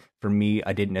I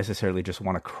didn't necessarily just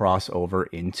want to cross over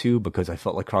into, because I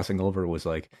felt like crossing over was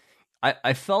like,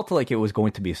 I felt like it was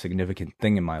going to be a significant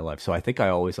thing in my life. So I think I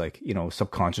always like,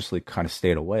 subconsciously kind of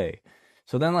stayed away.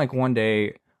 So then like one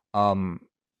day,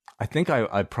 I think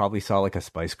I probably saw like a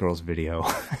Spice Girls video,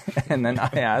 and then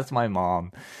I asked my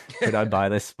mom, could I buy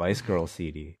this Spice Girls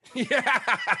CD? Yeah.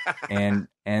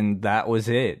 And that was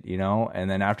it, And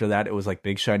then after that, it was like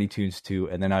Big Shiny Tunes 2,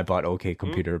 and then I bought OK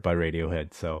Computer by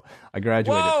Radiohead. So I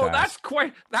graduated fast.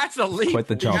 That's a leap. Quite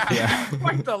the jump, yeah.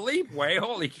 Quite the leap, way.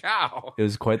 Holy cow. It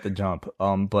was quite the jump.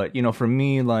 But for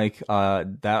me, like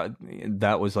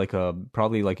that was like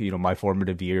probably like my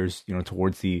formative years,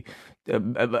 towards the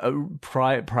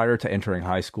prior to entering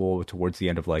high school, towards the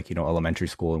end of like elementary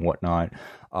school and whatnot.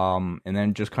 And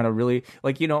then just kind of really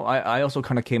like I also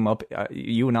kind of came up.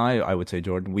 You and I would say,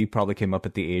 Jordan, we probably came up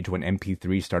at the age when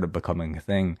MP3 started becoming a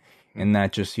thing, and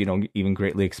that just even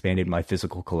greatly expanded my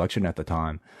physical collection at the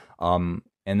time. And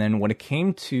then when it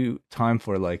came to time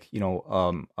for like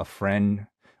a friend,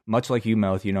 much like you,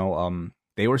 Mouth,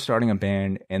 they were starting a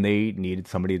band and they needed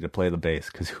somebody to play the bass,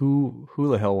 because who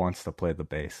the hell wants to play the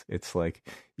bass? It's like,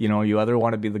 you either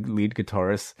want to be the lead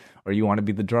guitarist or you want to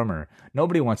be the drummer.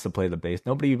 Nobody wants to play the bass.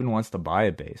 Nobody even wants to buy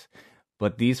a bass.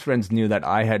 But these friends knew that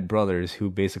I had brothers who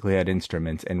basically had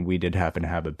instruments, and we did happen to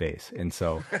have a bass. And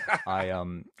so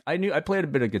I knew I played a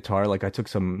bit of guitar. Like I took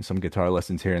some guitar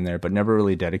lessons here and there, but never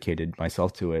really dedicated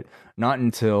myself to it. Not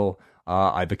until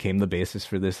I became the bassist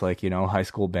for this high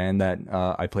school band that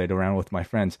I played around with my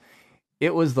friends.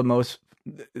 It was the most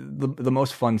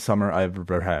fun summer I've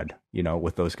ever had,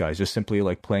 with those guys. Just simply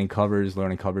like playing covers,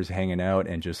 learning covers, hanging out,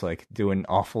 and just like doing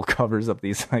awful covers of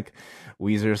these like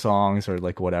Weezer songs or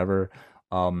like whatever.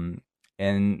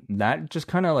 And that just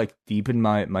kind of like deepened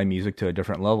my music to a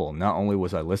different level. Not only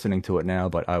was I listening to it now,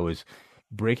 but I was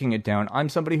breaking it down. I'm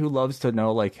somebody who loves to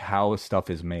know like how stuff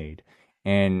is made.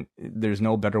 And there's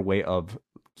no better way of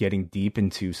getting deep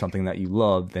into something that you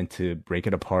love than to break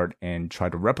it apart and try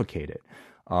to replicate it.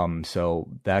 So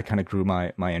that kind of grew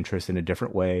my interest in a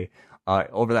different way.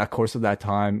 Over that course of that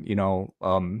time,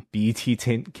 BET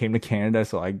came to Canada,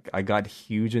 so I got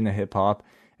huge into hip hop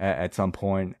at some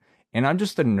point. And I'm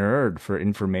just a nerd for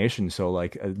information. So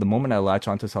like the moment I latch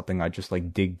onto something, I just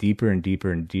like dig deeper and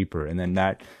deeper and deeper. And then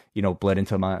that, bled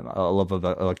into my love of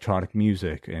electronic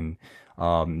music and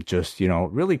just,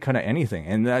 really kind of anything.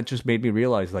 And that just made me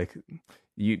realize like,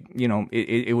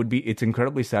 it's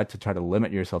incredibly sad to try to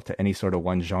limit yourself to any sort of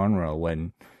one genre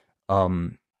when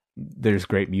there's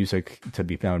great music to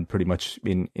be found pretty much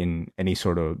in any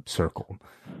sort of circle.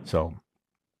 So,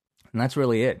 and that's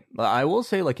really it. I will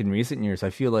say, like in recent years, I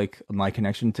feel like my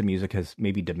connection to music has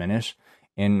maybe diminished.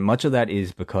 And much of that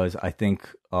is because I think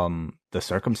the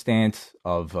circumstance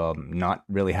of not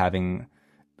really having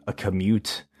a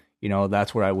commute,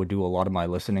 that's where I would do a lot of my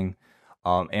listening.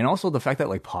 And also the fact that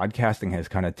like podcasting has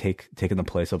kind of taken the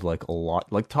place of like a lot,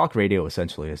 like talk radio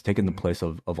essentially has taken the place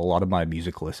of a lot of my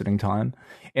music listening time.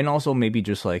 And also maybe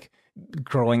just like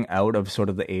growing out of sort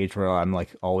of the age where I'm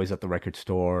like always at the record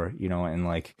store, and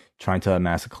like trying to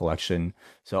amass a collection.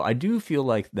 So I do feel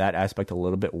like that aspect a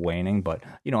little bit waning, but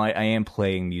I am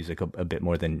playing music a bit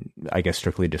more than I guess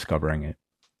strictly discovering it.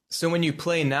 So when you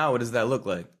play now, what does that look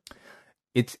like?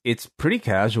 It's pretty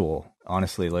casual,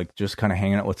 honestly, like just kind of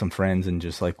hanging out with some friends and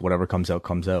just like whatever comes out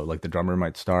comes out. Like the drummer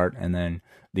might start and then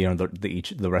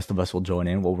the rest of us will join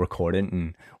in, we'll record it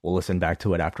and we'll listen back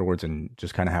to it afterwards and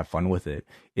just kind of have fun with it.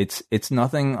 It's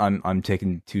nothing I'm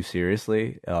taking too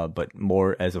seriously, but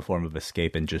more as a form of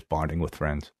escape and just bonding with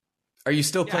friends. Are you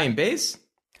still playing bass?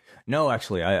 No,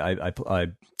 actually, I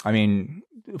mean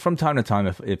from time to time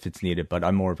if it's needed, but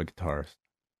I'm more of a guitarist.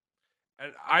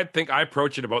 And I think I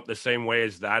approach it about the same way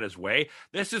as that as Way.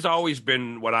 This has always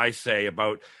been what I say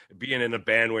about being in a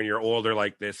band when you're older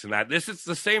like this and that. This is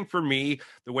the same for me,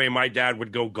 the way my dad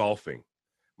would go golfing.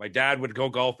 My dad would go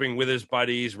golfing with his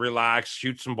buddies, relax,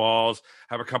 shoot some balls,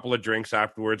 have a couple of drinks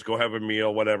afterwards, go have a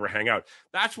meal, whatever, hang out.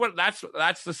 That's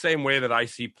the same way that I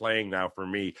see playing now for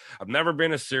me. I've never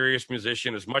been a serious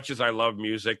musician as much as I love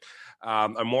music.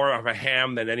 I'm more of a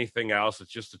ham than anything else.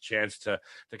 It's just a chance to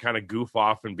kind of goof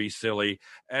off and be silly.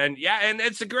 And and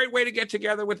it's a great way to get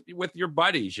together with your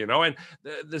buddies, and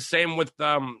the same with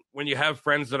when you have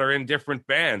friends that are in different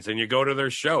bands and you go to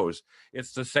their shows,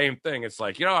 it's the same thing. It's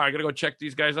like, I got to go check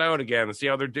these guys out again and see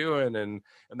how they're doing and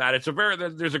that.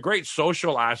 There's a great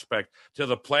social aspect to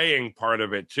the playing part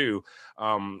of it too.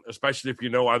 Especially if you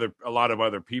know a lot of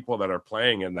other people that are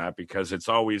playing in that, because it's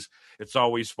always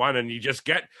fun. And you just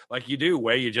get, like you do,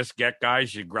 Way, you just get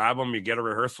guys, you grab them, you get a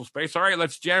rehearsal space. All right,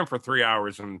 let's jam for 3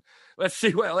 hours and let's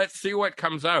see what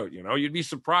comes out. You'd be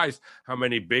surprised how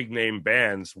many big name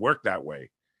bands work that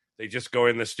way. They just go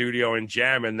in the studio and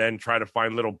jam and then try to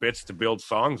find little bits to build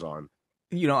songs on.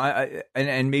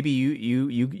 And maybe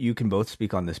you can both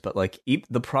speak on this, but like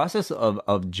the process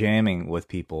of jamming with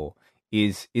people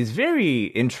is very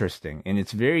interesting and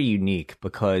it's very unique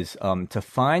because to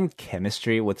find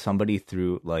chemistry with somebody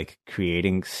through like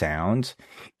creating sounds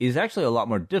is actually a lot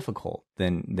more difficult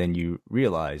than you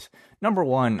realize. Number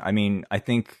one, I mean, I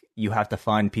think you have to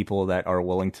find people that are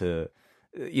willing to,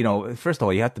 first of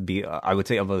all, you have to be, I would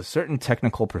say, of a certain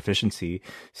technical proficiency.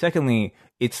 Secondly,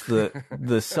 it's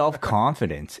the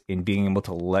self-confidence in being able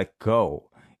to let go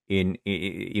to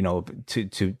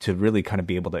really kind of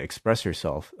be able to express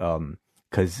yourself.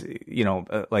 Because,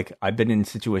 like I've been in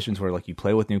situations where like you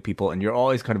play with new people and you're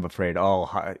always kind of afraid,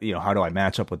 how do I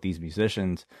match up with these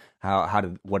musicians?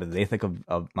 What do they think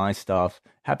of my stuff?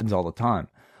 Happens all the time.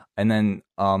 And then,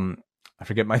 I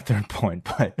forget my third point,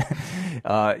 but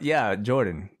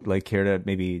Jordan, like care to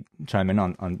maybe chime in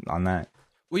on that?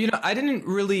 Well, I didn't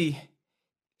really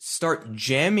start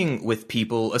jamming with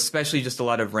people, especially just a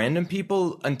lot of random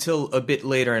people, until a bit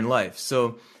later in life.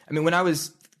 So, I mean, when I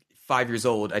was 5 years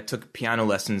old, I took piano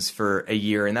lessons for a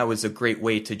year, and that was a great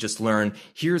way to just learn,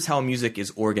 here's how music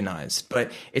is organized.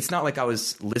 But it's not like I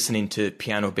was listening to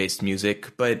piano-based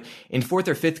music. But in 4th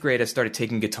or 5th grade, I started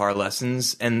taking guitar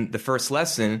lessons, and the first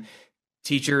lesson,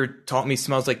 teacher taught me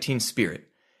Smells Like Teen Spirit.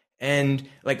 And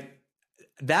like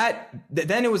that,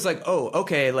 then it was like, oh,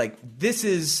 okay, like this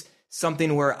is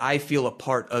something where I feel a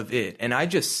part of it. And I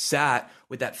just sat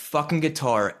with that fucking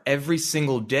guitar every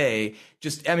single day.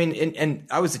 And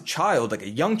I was a child, like a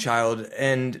young child,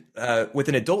 and with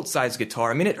an adult-sized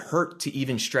guitar. I mean, it hurt to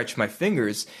even stretch my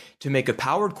fingers to make a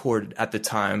powered chord at the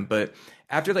time. But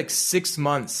after like 6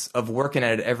 months of working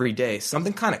at it every day,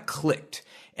 something kind of clicked.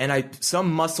 And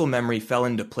some muscle memory fell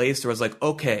into place where I was like,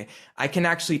 okay, I can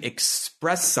actually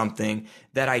express something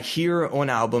that I hear on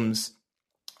albums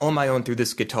on my own through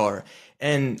this guitar.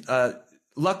 And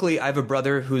luckily, I have a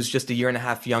brother who's just a year and a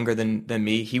half younger than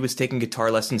me. He was taking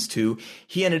guitar lessons too.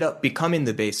 He ended up becoming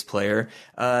the bass player.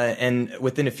 And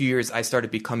within a few years, I started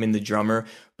becoming the drummer.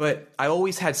 But I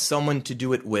always had someone to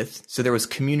do it with. So there was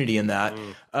community in that.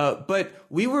 But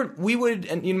we would,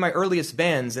 and in my earliest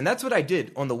bands, and that's what I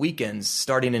did on the weekends,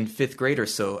 starting in 5th grade or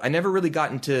so. I never really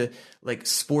got into like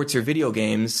sports or video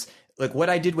games. Like what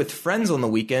I did with friends on the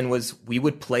weekend was we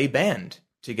would play band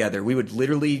together. We would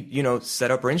literally,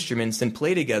 set up our instruments and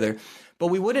play together, but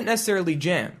we wouldn't necessarily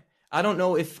jam. I don't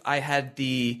know if I had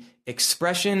the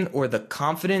expression or the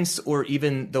confidence or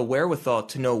even the wherewithal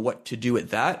to know what to do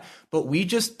with that, but we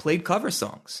just played cover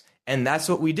songs. And that's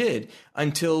what we did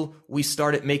until we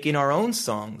started making our own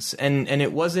songs. And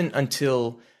it wasn't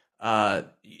until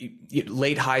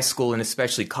late high school and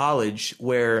especially college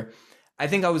where I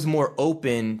think I was more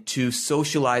open to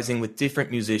socializing with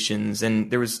different musicians, and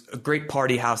there was a great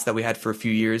party house that we had for a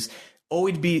few years.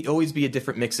 Always be a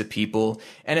different mix of people,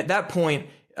 and at that point,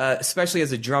 especially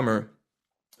as a drummer,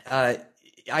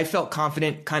 I felt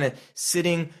confident, kind of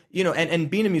sitting, and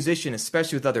being a musician,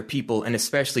 especially with other people, and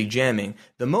especially jamming.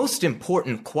 The most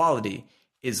important quality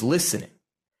is listening,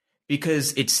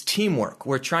 because it's teamwork.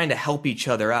 We're trying to help each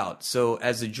other out. So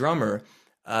as a drummer,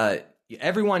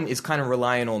 everyone is kind of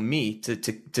relying on me to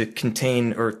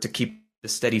contain or to keep a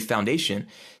steady foundation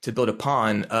to build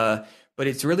upon. But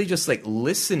it's really just like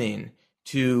listening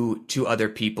to other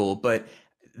people. But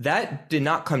that did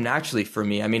not come naturally for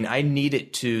me. I mean, I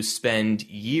needed to spend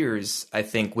years, I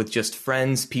think, with just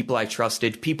friends, people I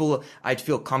trusted, people I'd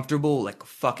feel comfortable like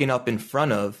fucking up in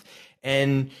front of,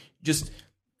 and just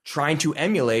trying to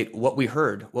emulate what we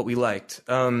heard, what we liked.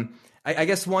 I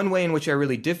guess one way in which I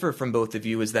really differ from both of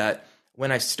you is that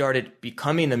when I started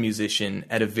becoming a musician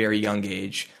at a very young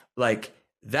age, like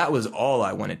that was all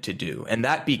I wanted to do. And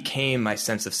that became my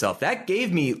sense of self. That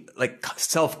gave me like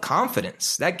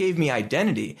self-confidence. That gave me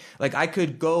identity. Like I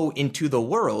could go into the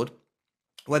world,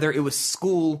 whether it was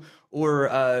school or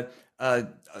a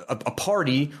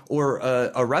party or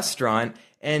a restaurant.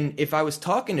 And if I was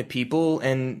talking to people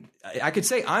and I could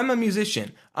say, I'm a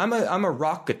musician, I'm a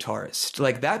rock guitarist,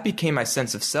 like that became my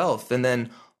sense of self. And then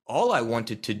all I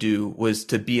wanted to do was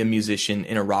to be a musician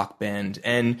in a rock band.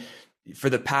 And for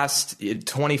the past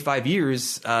 25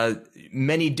 years,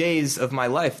 many days of my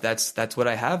life, that's what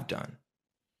I have done.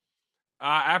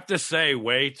 I have to say,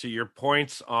 Wei, to your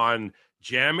points on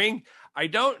jamming, I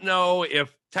don't know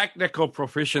if technical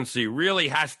proficiency really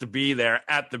has to be there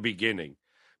at the beginning,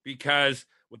 because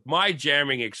with my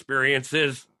jamming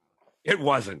experiences, it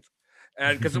wasn't.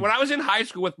 And because when I was in high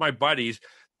school with my buddies,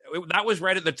 that was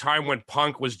right at the time when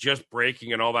punk was just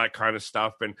breaking and all that kind of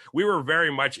stuff. And we were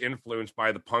very much influenced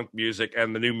by the punk music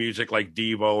and the new music like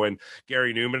Devo and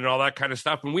Gary Newman and all that kind of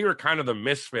stuff. And we were kind of the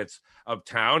misfits of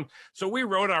town. So we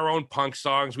wrote our own punk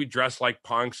songs. We dressed like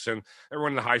punks, and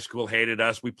everyone in the high school hated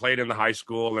us. We played in the high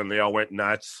school and they all went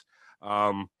nuts.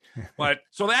 But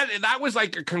so that was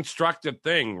like a constructed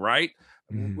thing, right?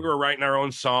 We were writing our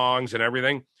own songs and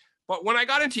everything. But when I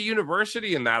got into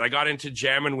university and that, I got into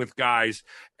jamming with guys.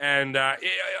 And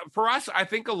for us, I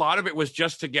think a lot of it was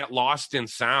just to get lost in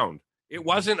sound. It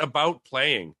wasn't about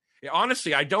playing.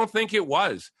 Honestly, I don't think it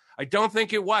was.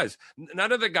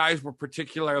 None of the guys were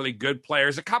particularly good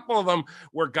players. A couple of them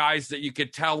were guys that you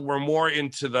could tell were more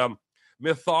into the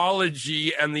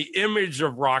mythology and the image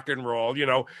of rock and roll,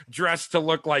 dressed to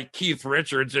look like Keith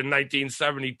Richards in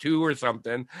 1972 or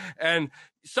something. And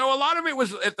so a lot of it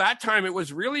was, at that time, it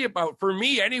was really about, for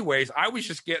me anyways, I was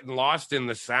just getting lost in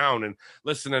the sound and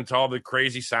listening to all the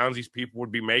crazy sounds these people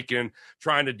would be making,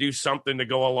 trying to do something to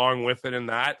go along with it and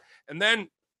that. And then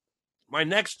my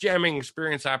next jamming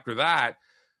experience after that,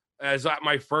 as at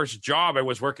my first job, I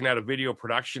was working at a video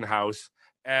production house,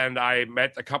 and I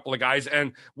met a couple of guys,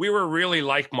 and we were really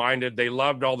like-minded. They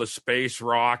loved all the space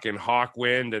rock and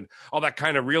Hawkwind and all that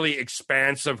kind of really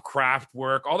expansive craft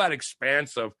work, all that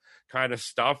expansive kind of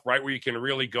stuff, right, where you can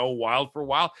really go wild for a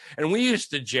while. And we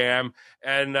used to jam,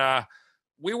 and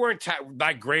we weren't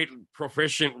that great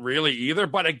proficient really either.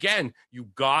 But again, you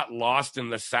got lost in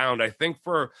the sound. I think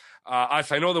for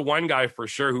us, I know the one guy for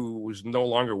sure who was no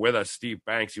longer with us, Steve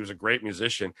Banks. He was a great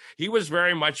musician. He was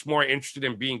very much more interested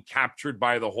in being captured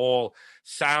by the whole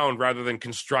sound rather than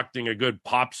constructing a good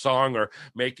pop song or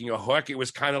making a hook. It was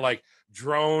kind of like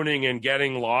droning and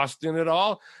getting lost in it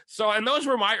all. So, and those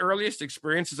were my earliest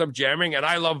experiences of jamming, and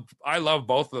I love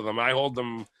both of them. I hold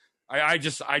them. I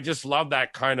just love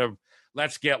that kind of,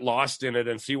 let's get lost in it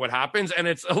and see what happens. And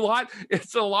it's a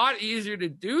lot easier to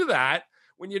do that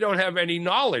when you don't have any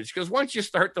knowledge, because once you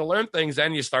start to learn things,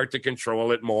 then you start to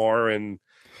control it more. And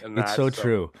And It's so so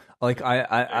true. Like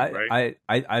right.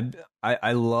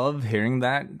 I love hearing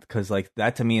that, because like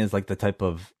that to me is like the type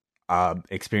of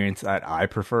experience that I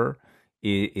prefer,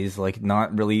 is like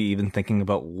not really even thinking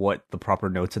about what the proper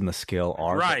notes in the scale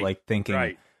are, but Right. like thinking,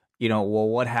 Right. well,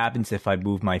 what happens if I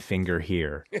move my finger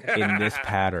here in this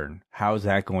pattern? How's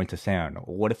that going to sound?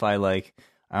 What if I like,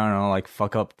 I don't know, like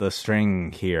fuck up the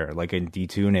string here, like, and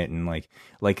detune it, and like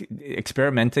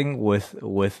experimenting with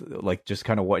like just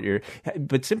kind of what you're,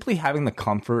 but simply having the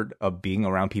comfort of being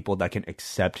around people that can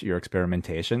accept your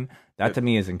experimentation. That to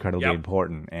me is incredibly Yep.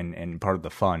 important, and part of the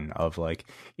fun of like,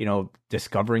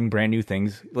 discovering brand new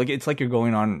things. Like it's like you're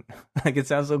going on, like it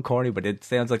sounds so corny, but it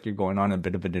sounds like you're going on a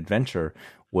bit of an adventure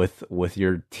with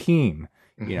your team,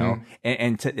 Hmm.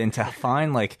 and to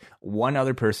find like one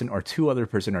other person or two other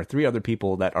person or three other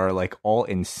people that are like all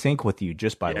in sync with you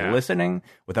just by Yeah. listening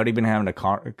without even having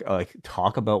to like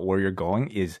talk about where you're going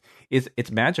is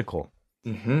it's magical.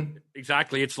 Hmm.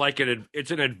 Exactly. It's like it's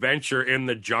an adventure in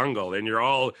the jungle, and you're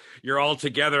all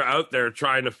together out there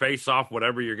trying to face off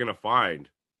whatever you're gonna find.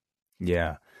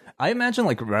 Yeah. I imagine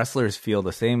like wrestlers feel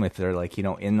the same if they're like,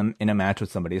 in a match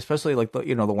with somebody, especially like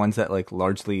the ones that like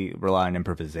largely rely on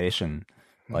improvisation.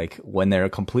 Like when they're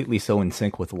completely so in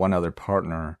sync with one other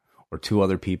partner or two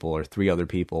other people or three other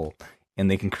people, and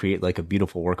they can create like a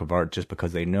beautiful work of art just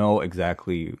because they know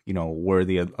exactly, where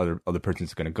the other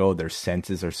person's going to go. Their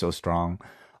senses are so strong.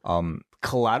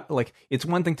 Like it's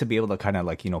one thing to be able to kind of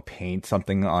like, paint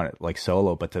something on it like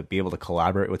solo, but to be able to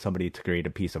collaborate with somebody to create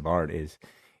a piece of art is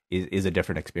a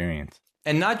different experience.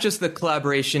 And not just the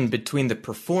collaboration between the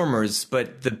performers,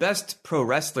 but the best pro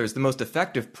wrestlers, the most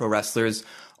effective pro wrestlers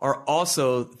are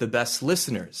also the best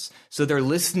listeners. So they're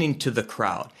listening to the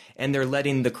crowd and they're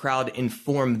letting the crowd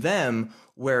inform them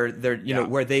where they're, Yeah.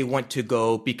 where they want to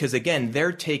go, because again,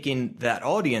 they're taking that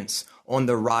audience on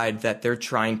the ride that they're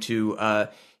trying to,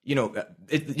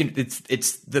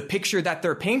 it's the picture that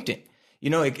they're painting.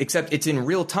 Except it's in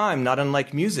real time, not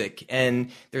unlike music.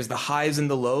 And there's the highs and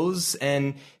the lows.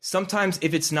 And sometimes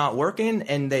if it's not working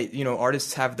and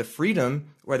artists have the freedom,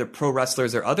 whether pro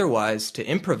wrestlers or otherwise, to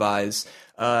improvise,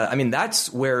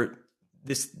 that's where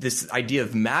this idea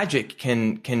of magic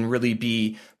can really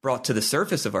be brought to the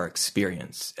surface of our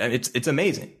experience. And it's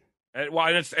amazing.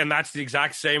 And that's the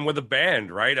exact same with a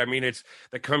band, right? I mean, it's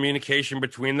the communication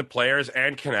between the players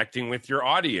and connecting with your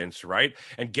audience, right?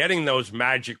 And getting those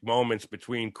magic moments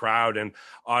between crowd and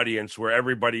audience where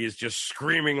everybody is just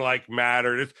screaming like mad,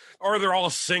 or they're all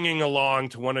singing along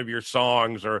to one of your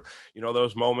songs, or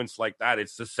those moments like that.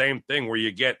 It's the same thing where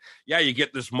you get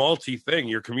this multi thing.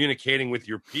 You're communicating with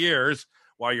your peers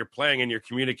while you're playing, and you're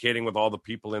communicating with all the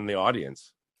people in the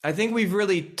audience. I think we've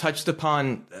really touched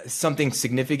upon something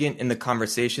significant in the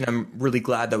conversation. I'm really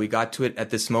glad that we got to it at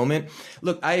this moment.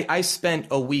 Look, I spent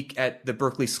a week at the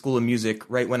Berklee School of Music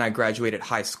right when I graduated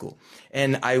high school.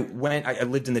 And I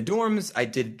lived in the dorms, I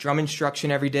did drum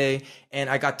instruction every day, and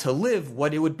I got to live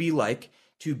what it would be like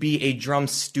to be a drum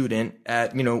student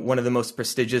at, one of the most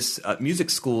prestigious music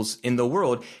schools in the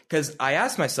world. Because I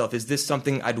asked myself, is this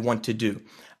something I'd want to do?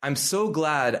 I'm so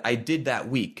glad I did that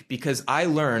week, because I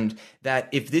learned that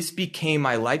if this became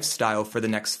my lifestyle for the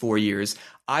next 4 years,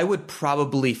 I would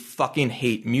probably fucking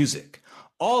hate music.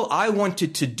 All I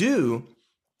wanted to do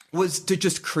was to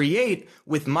just create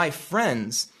with my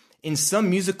friends in some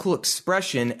musical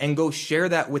expression and go share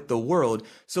that with the world.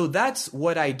 So that's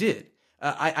what I did.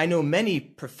 I know many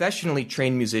professionally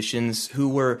trained musicians who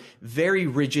were very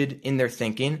rigid in their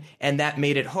thinking, and that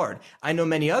made it hard. I know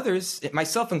many others,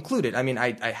 myself included. I mean,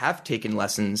 I have taken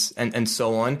lessons and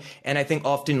so on, and I think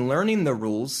often learning the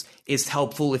rules is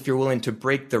helpful if you're willing to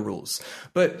break the rules.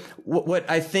 But what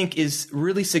I think is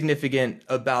really significant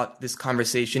about this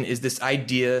conversation is this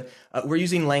idea, we're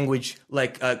using language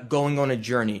like going on a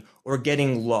journey or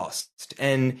getting lost.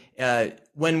 And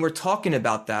when we're talking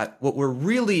about that, what we're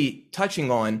really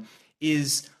touching on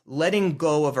is letting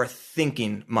go of our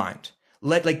thinking mind.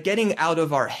 Getting out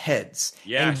of our heads.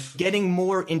 Yes. And getting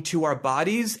more into our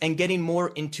bodies and getting more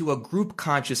into a group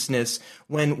consciousness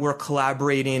when we're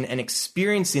collaborating and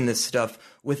experiencing this stuff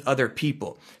with other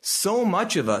people. So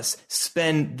much of us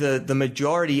spend the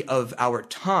majority of our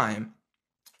time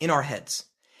in our heads.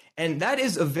 And that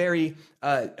is a very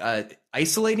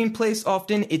isolating place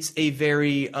often. It's a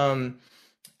very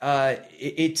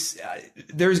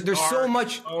there's so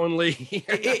much only.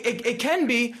 it can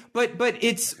be, but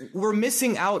we're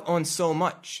missing out on so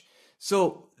much.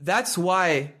 So that's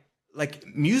why like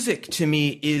music to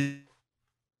me is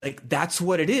like, that's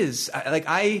what it is.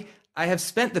 I have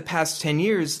spent the past 10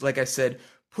 years, like I said,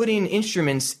 putting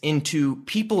instruments into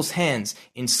people's hands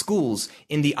in schools,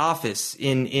 in the office,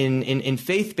 in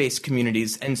faith-based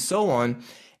communities, and so on.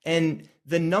 And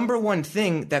the number one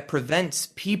thing that prevents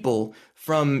people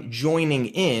from joining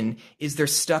in is they're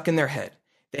stuck in their head.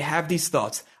 They have these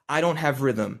thoughts. I don't have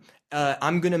rhythm.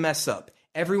 I'm going to mess up.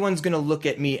 Everyone's going to look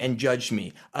at me and judge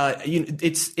me.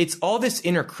 It's all this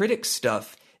inner critic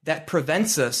stuff that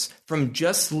prevents us from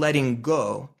just letting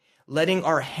go, letting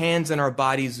our hands and our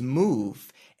bodies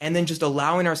move, and then just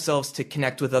allowing ourselves to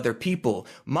connect with other people.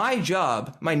 My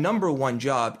job, my number one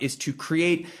job, is to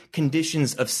create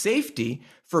conditions of safety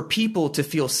for people to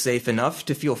feel safe enough,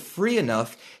 to feel free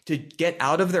enough to get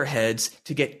out of their heads,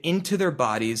 to get into their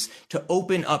bodies, to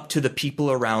open up to the people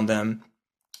around them,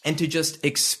 and to just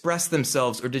express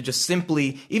themselves, or to just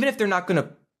simply, even if they're not going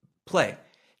to play,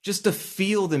 just to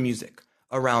feel the music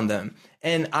around them.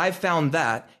 And I've found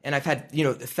that, and I've had,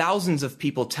 thousands of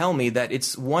people tell me that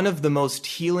it's one of the most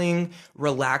healing,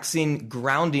 relaxing,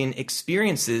 grounding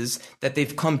experiences that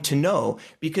they've come to know,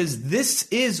 because this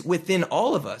is within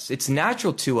all of us. It's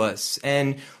natural to us.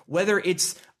 And whether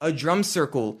it's a drum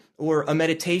circle or a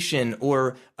meditation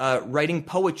or writing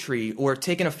poetry or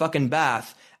taking a fucking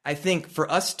bath, I think for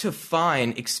us to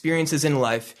find experiences in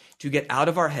life to get out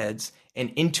of our heads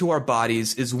and into our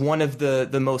bodies is one of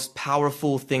the most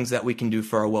powerful things that we can do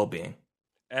for our well-being.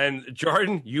 And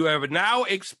Jordan, you have now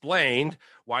explained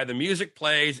why the music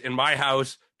plays in my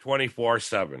house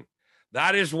 24/7.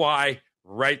 That is why,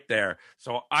 right there.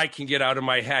 So I can get out of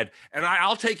my head. And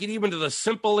I'll take it even to the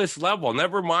simplest level.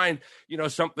 Never mind,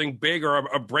 something big or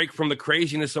a break from the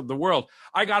craziness of the world.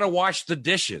 I got to wash the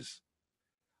dishes.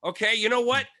 Okay, you know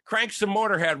what? Crank some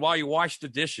Motorhead while you wash the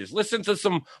dishes. Listen to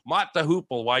some Mott the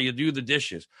Hoople while you do the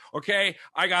dishes. Okay,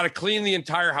 I got to clean the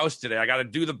entire house today. I got to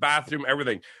do the bathroom,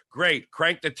 everything. Great.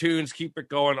 Crank the tunes, keep it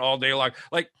going all day long.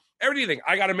 Like everything.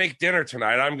 I got to make dinner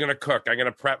tonight. I'm going to cook. I'm going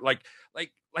to prep like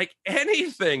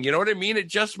anything. You know what I mean? It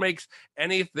just makes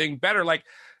anything better. Like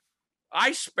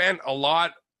I spent a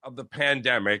lot of the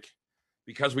pandemic,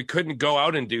 because we couldn't go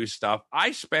out and do stuff,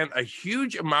 I spent a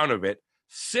huge amount of it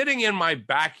sitting in my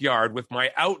backyard with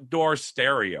my outdoor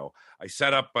stereo. I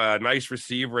set up a nice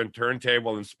receiver and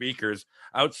turntable and speakers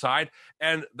outside.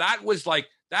 And that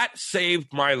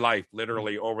saved my life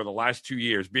literally over the last 2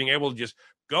 years, being able to just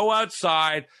go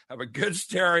outside, have a good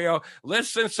stereo,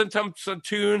 listen to some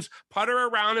tunes, putter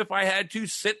around if I had to,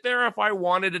 sit there if I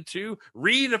wanted to,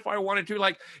 read if I wanted to.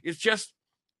 Like, it's just,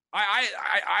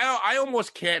 I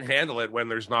almost can't handle it when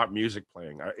there's not music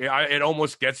playing. It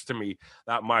almost gets to me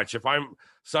that much. If I'm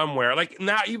somewhere, like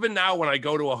even now when I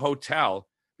go to a hotel,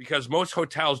 because most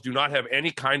hotels do not have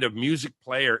any kind of music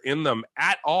player in them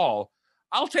at all,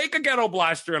 I'll take a ghetto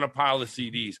blaster and a pile of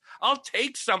CDs. I'll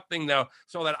take something though,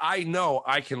 so that I know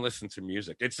I can listen to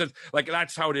music. It's just like,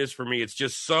 that's how it is for me. It's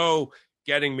just so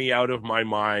getting me out of my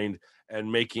mind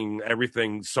and making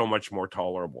everything so much more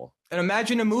tolerable. And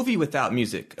imagine a movie without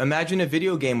music. Imagine a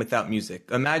video game without music.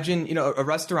 Imagine, a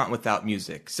restaurant without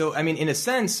music. So, I mean, in a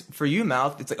sense, for you,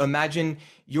 Mouth, it's like, imagine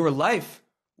your life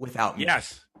without music.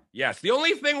 Yes. The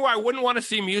only thing where I wouldn't want to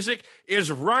see music is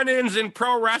run-ins in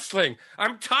pro wrestling.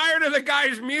 I'm tired of the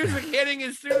guy's music hitting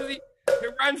as soon as he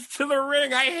runs to the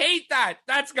ring. I hate that.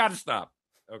 That's got to stop.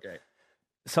 Okay.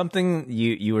 Something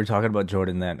you were talking about,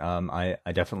 Jordan, that I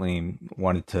definitely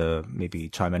wanted to maybe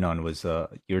chime in on was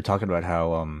you were talking about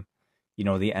how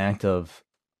the act of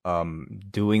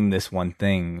doing this one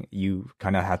thing, you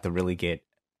kind of have to really get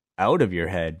out of your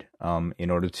head in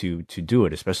order to do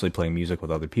it, especially playing music with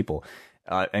other people.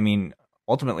 I mean,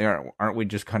 ultimately, aren't we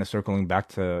just kind of circling back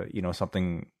to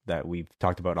something that we've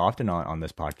talked about often on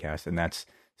this podcast, and that's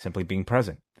simply being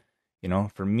present.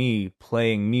 For me,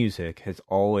 playing music has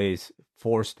always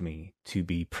forced me to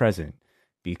be present,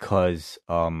 because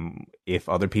if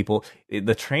other people,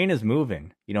 the train is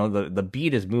moving, the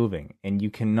beat is moving, and you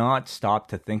cannot stop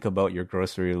to think about your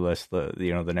grocery list,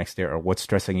 the next day, or what's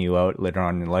stressing you out later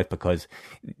on in life, because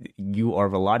you are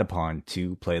relied upon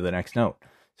to play the next note.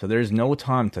 So there's no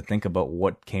time to think about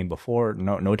what came before,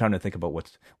 no time to think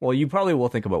about you probably will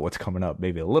think about what's coming up,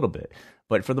 maybe a little bit,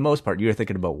 but for the most part, you're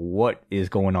thinking about what is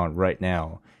going on right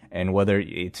now, and whether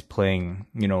it's playing,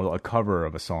 a cover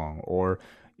of a song, or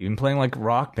even playing like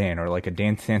Rock Band or like a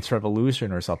Dance Dance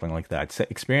Revolution or something like that. So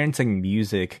experiencing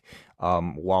music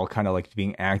while kind of like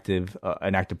being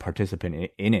an active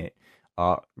participant in it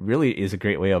really is a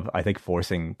great way of, I think,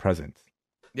 forcing presence.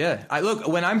 Yeah,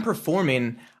 when I'm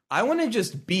performing, I want to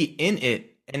just be in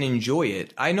it and enjoy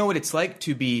it. I know what it's like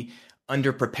to be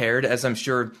underprepared, as I'm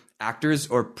sure actors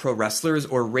or pro wrestlers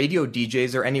or radio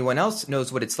DJs or anyone else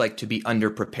knows what it's like to be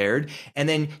underprepared. And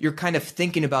then you're kind of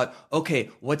thinking about,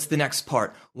 okay, what's the next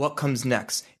part? What comes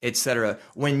next, etc.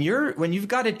 When you've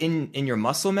got it in your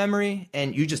muscle memory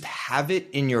and you just have it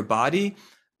in your body,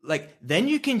 like, then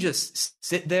you can just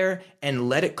sit there and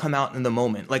let it come out in the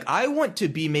moment. Like, I want to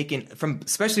be making,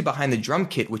 especially behind the drum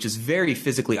kit, which is very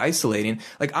physically isolating.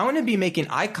 Like, I want to be making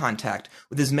eye contact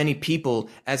with as many people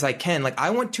as I can. Like,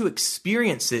 I want to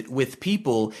experience it with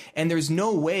people. And there's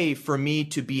no way for me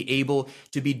to be able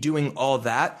to be doing all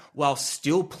that while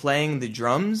still playing the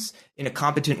drums in a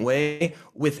competent way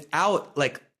without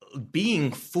like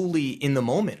being fully in the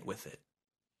moment with it.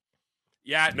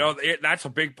 Yeah, no, that's a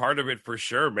big part of it for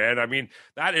sure, man. I mean,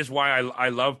 that is why I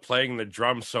love playing the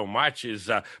drums so much is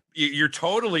you're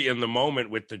totally in the moment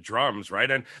with the drums, right?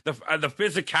 And the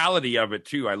physicality of it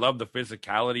too. I love the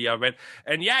physicality of it.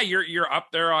 And yeah, you're up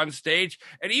there on stage.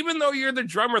 And even though you're the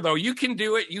drummer though, you can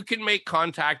do it. You can make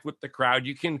contact with the crowd.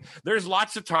 There's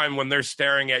lots of time when they're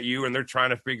staring at you and they're trying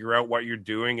to figure out what you're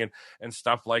doing and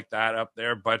stuff like that up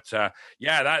there. But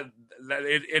yeah,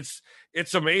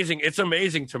 it's amazing. It's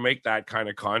amazing to make that kind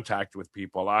of contact with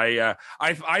people. I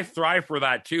thrive for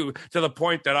that too, to the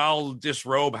point that I'll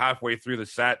disrobe halfway through the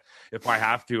set if I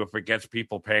have to, if it gets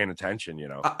people paying attention, you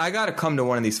know. I got to come to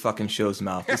one of these fucking shows,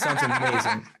 Mal. It sounds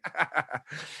amazing.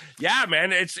 Yeah,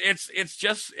 man. It's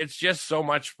just so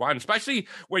much fun, especially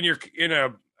when you're in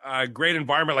a great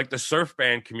environment. Like the surf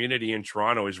band community in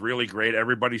Toronto is really great.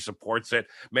 Everybody supports it.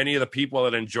 Many of the people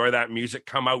that enjoy that music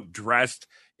come out dressed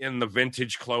in the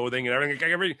vintage clothing and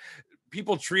everything.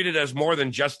 People treat it as more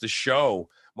than just a show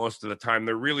most of the time.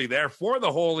 They're really there for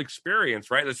the whole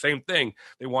experience, right? The same thing.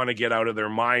 They want to get out of their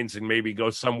minds and maybe go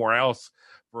somewhere else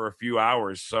for a few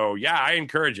hours. So yeah, I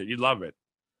encourage it. You'd love it.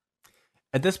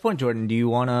 At this point, Jordan, do you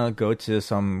want to go to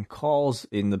some calls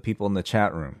in the people in the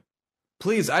chat room?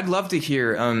 Please, I'd love to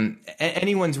hear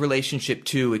anyone's relationship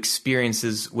to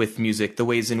experiences with music, the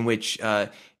ways in which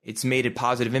it's made a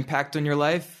positive impact on your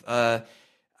life.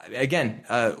 Again,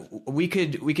 we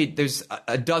could. There's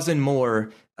a dozen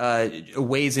more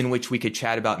ways in which we could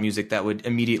chat about music that would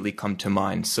immediately come to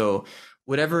mind. So,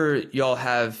 whatever y'all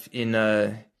have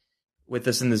with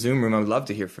us in the Zoom room, I would love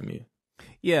to hear from you.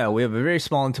 Yeah, we have a very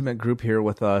small, intimate group here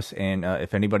with us, and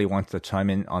if anybody wants to chime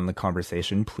in on the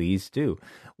conversation, please do.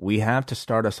 We have to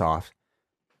start us off.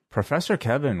 Professor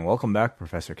Kevin, welcome back,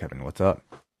 Professor Kevin. What's up?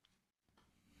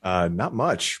 Not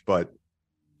much, but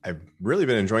I've really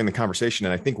been enjoying the conversation.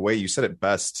 And I think, Wei, you said it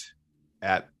best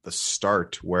at the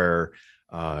start where,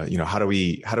 how do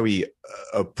we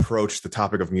approach the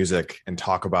topic of music and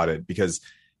talk about it? Because,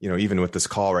 even with this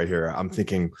call right here, I'm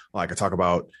thinking, well, I could talk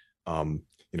about,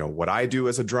 what I do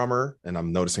as a drummer. And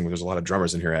I'm noticing there's a lot of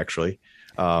drummers in here, actually.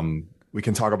 We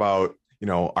can talk about,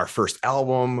 our first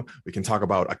album. We can talk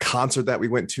about a concert that we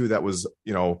went to that was,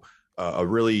 a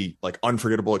really like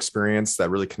unforgettable experience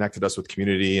that really connected us with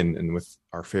community and with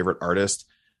our favorite artist.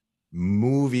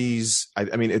 Movies.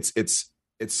 I mean, it's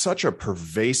such a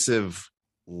pervasive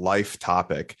life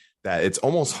topic that it's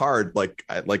almost hard. Like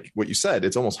what you said,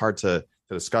 it's almost hard to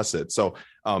discuss it. So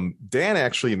Dan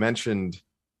actually mentioned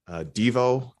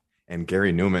Devo and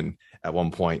Gary Newman at one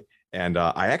point, and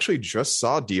I actually just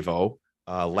saw Devo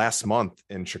last month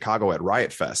in Chicago at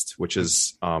Riot Fest, which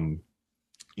is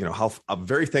how I'm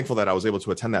very thankful that I was able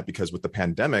to attend that, because with the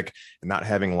pandemic and not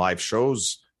having live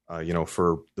shows,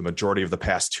 for the majority of the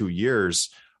past 2 years,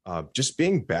 just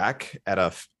being back at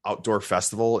a outdoor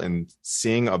festival and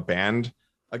seeing a band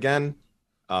again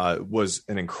was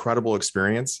an incredible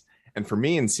experience. And for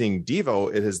me, in seeing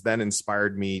Devo, it has then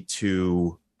inspired me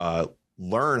to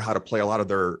learn how to play a lot of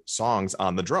their songs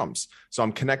on the drums. So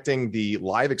I'm connecting the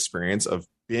live experience of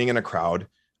being in a crowd,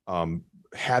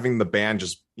 having the band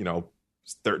just,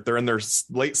 they're in their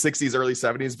late 60s, early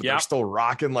 70s, but they're still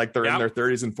rocking like they're in their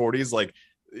 30s and 40s. Like,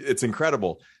 it's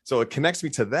incredible. So it connects me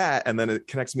to that. And then it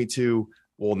connects me to,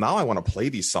 well, now I want to play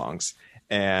these songs.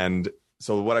 And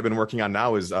so what I've been working on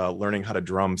now is learning how to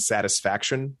drum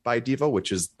Satisfaction by Devo,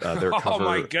 which is their cover oh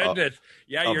my goodness.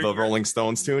 of the Rolling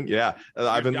Stones tune. Yeah.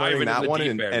 I've been learning that one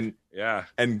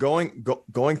and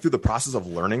going through the process of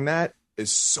learning that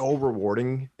is so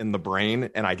rewarding in the brain,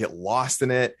 and I get lost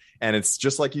in it. And it's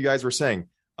just like you guys were saying,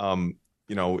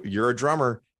 you're a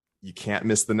drummer, you can't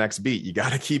miss the next beat. You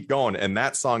got to keep going. And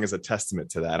that song is a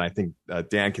testament to that. And I think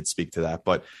Dan could speak to that,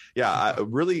 but yeah,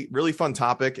 really, really fun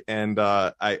topic. And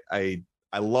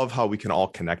I love how we can all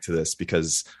connect to this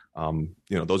because,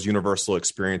 those universal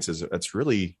experiences, it's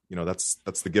really,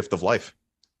 that's the gift of life.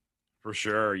 For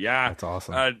sure, yeah, That's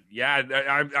awesome.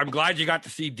 I'm glad you got to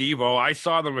see Devo. I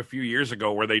saw them a few years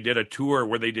ago where they did a tour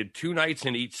where they did 2 nights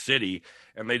in each city,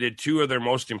 and they did 2 of their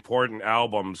most important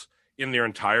albums in their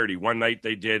entirety. One night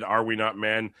they did "Are We Not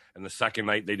Men," and the second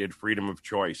night they did "Freedom of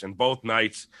Choice," and both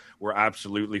nights were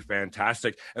absolutely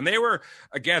fantastic. And they were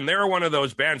one of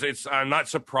those bands. I'm not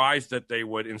surprised that they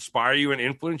would inspire you and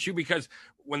influence you, because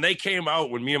when they came out,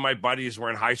 when me and my buddies were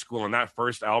in high school and that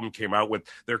first album came out with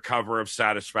their cover of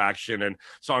Satisfaction and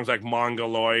songs like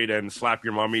Mongoloid and Slap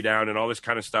Your Mummy Down and all this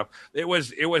kind of stuff, it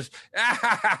was it was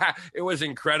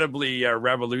incredibly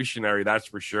revolutionary, that's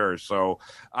for sure. So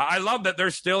I love that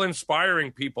they're still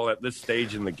inspiring people at this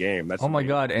stage in the game. That's my amazing.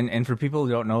 God. And for people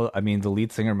who don't know, I mean, the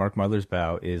lead singer, Mark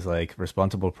Mothersbaugh, is like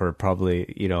responsible for probably,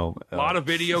 a lot of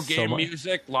video game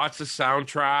music, lots of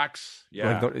soundtracks.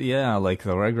 Yeah. Like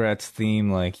the Rugrats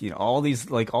theme, like, all these,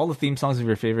 like all the theme songs of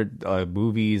your favorite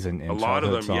movies and a lot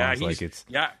of them. Songs, like it's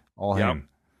all him.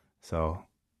 So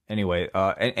anyway,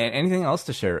 and anything else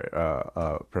to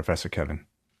share, Professor Kevin?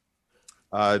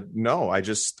 No, I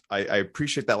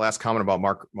appreciate that last comment about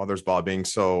Mark Mothersbaugh being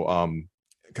so,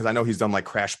 because I know he's done like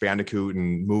Crash Bandicoot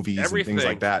and movies and things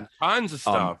like that. Tons of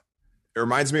stuff. It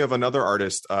reminds me of another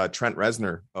artist, Trent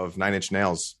Reznor of Nine Inch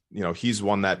Nails. He's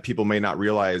one that people may not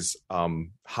realize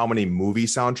how many movie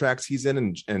soundtracks he's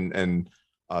in and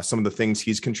some of the things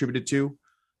he's contributed to.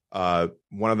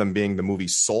 One of them being the movie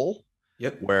Soul,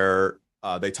 where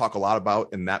they talk a lot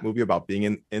about in that movie about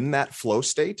being in that flow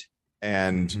state.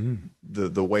 And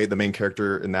the way the main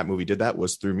character in that movie did that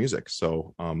was through music.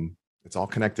 So it's all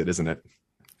connected, isn't it?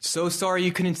 So sorry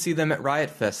you couldn't see them at Riot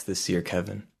Fest this year,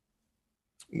 Kevin.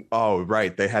 Oh,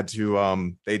 right. They had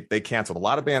to, they canceled. A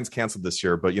lot of bands canceled this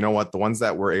year, but you know what? The ones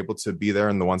that were able to be there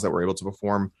and the ones that were able to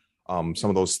perform, some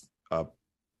of those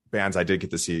bands I did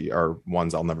get to see are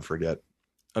ones I'll never forget.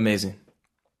 Amazing.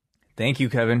 Thank you,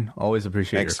 Kevin. Always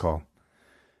appreciate your call.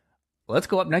 Let's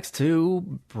go up next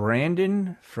to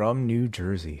Brandon from New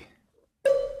Jersey.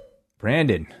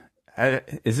 Brandon,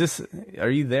 are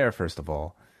you there, first of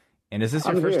all? And is this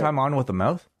your first time on With the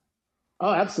Mouth?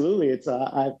 Oh, absolutely. It's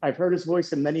I've heard his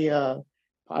voice in many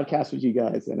podcasts with you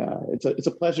guys, and it's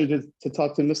a pleasure to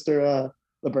talk to Mr.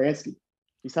 Lebransky.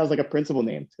 He sounds like a principal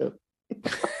name too.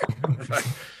 What's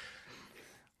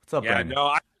up, Brandon? No,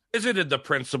 I visited the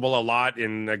principal a lot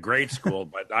in grade school,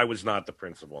 but I was not the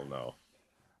principal. No.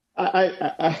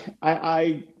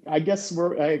 I guess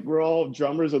we're all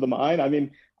drummers of the mind. I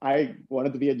mean, I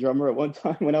wanted to be a drummer at one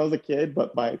time when I was a kid,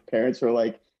 but my parents were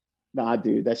like, "Nah,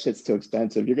 dude, that shit's too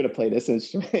expensive. You're gonna play this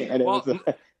instrument." And it was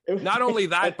not only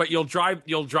that, but you'll drive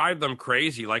them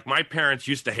crazy. Like my parents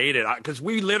used to hate it because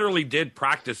we literally did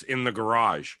practice in the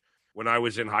garage when I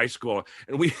was in high school,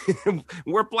 and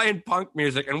we're playing punk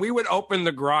music, and we would open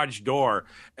the garage door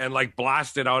and like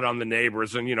blast it out on the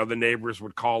neighbors, and the neighbors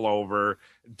would call over.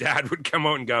 Dad would come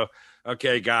out and go,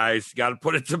 "Okay, guys, got to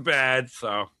put it to bed."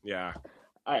 So yeah.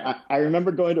 I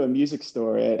remember going to a music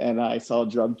store and I saw a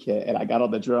drum kit and I got all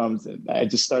the drums and I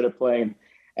just started playing,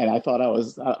 and I thought I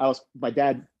was my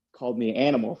dad called me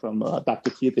Animal from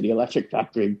Dr. Keith at the Electric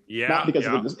Factory. Yeah, not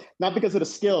because of the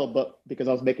skill, but because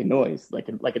I was making noise like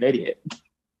an idiot.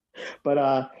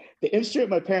 But the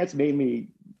instrument my parents made me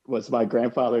was my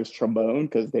grandfather's trombone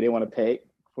because they didn't want to pay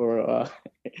for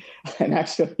an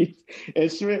actual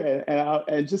instrument,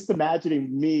 and just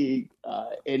imagining me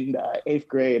in 8th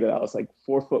grade, and I was like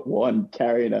 4'1"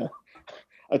 carrying a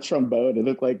trombone. It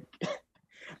looked like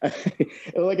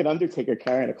an Undertaker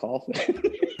carrying a coffin.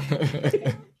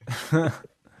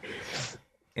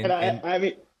 I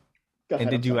mean, and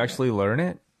did you actually learn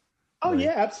it? Oh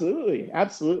yeah, absolutely.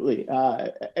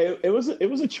 It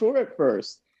was a chore at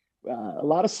first. A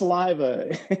lot of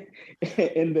saliva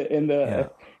in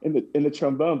the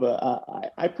trombone, but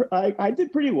I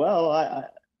did pretty well.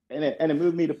 And it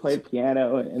moved me to play the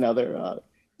piano and other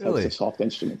types of soft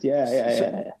instruments.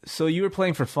 Yeah. So you were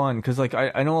playing for fun because, like,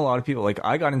 I know a lot of people. Like,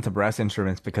 I got into brass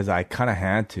instruments because I kind of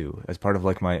had to as part of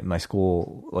like my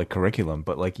school like curriculum.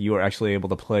 But like, you were actually able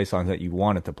to play songs that you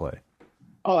wanted to play.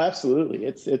 Oh,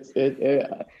 absolutely.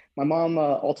 My mom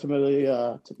ultimately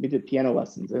took me to piano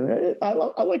lessons, and I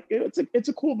like it. It's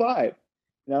a cool vibe.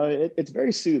 It's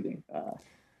very soothing. You know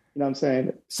what I'm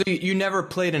saying? So you never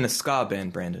played in a ska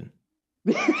band, Brandon?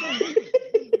 I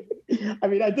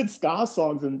mean, I did ska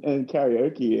songs in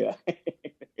karaoke.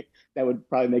 That would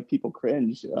probably make people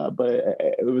cringe, but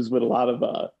it was with a lot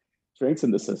of drinks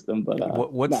in the system.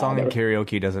 But what song in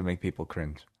karaoke doesn't make people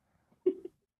cringe?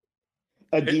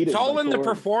 Adidas, it's all in the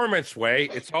performance, way.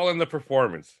 It's all in the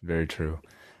performance. Very true.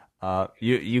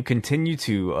 You continue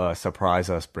to surprise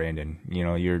us, Brandon.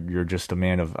 You're just a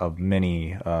man of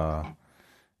many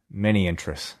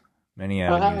interests. Many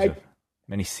avenues,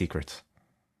 many secrets.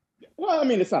 Well, I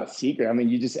mean, it's not a secret. I mean,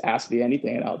 you just ask me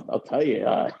anything, and I'll tell you.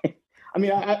 I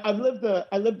mean, I've lived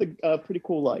a pretty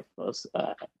cool life.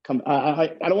 I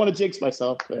don't want to jinx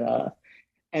myself,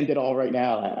 end it all right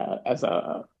now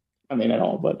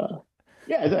but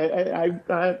yeah,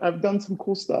 I've done some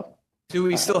cool stuff. Do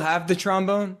we still have the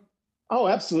trombone? Oh,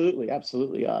 absolutely.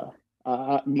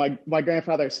 My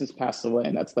grandfather has since passed away,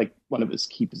 and that's like one of his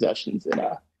key possessions. And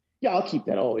yeah, I'll keep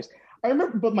that always. I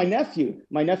remember, but my nephew's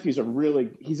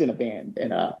he's in a band,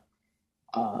 and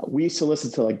we used to listen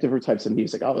to like different types of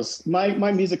music.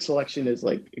 My music selection is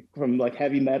like from like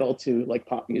heavy metal to like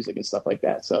pop music and stuff like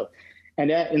that. So,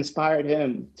 and that inspired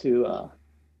him to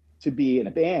be in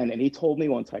a band. And he told me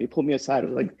one time, he pulled me aside,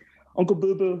 and was like, "Uncle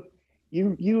Boo Boo,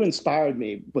 you inspired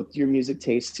me with your music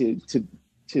taste to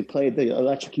play the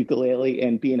electric ukulele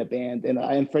and be in a band.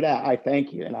 And for that, I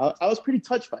thank you." And I was pretty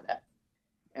touched by that.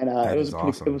 And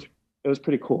it was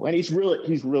pretty cool. And he's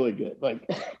really good.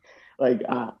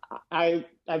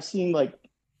 I've seen like,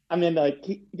 I mean, like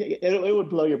it would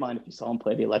blow your mind if you saw him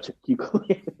play the electric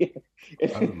ukulele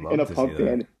in a punk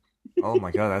band. Oh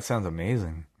my God, that sounds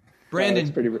amazing.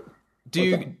 Brandon,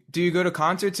 do you go to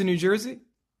concerts in New Jersey?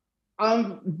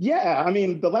 Yeah. I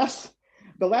mean, the last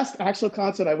actual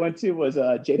concert I went to was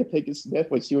Jada Pinkett Smith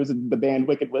when she was in the band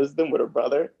Wicked Wisdom with her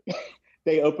brother.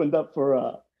 They opened up for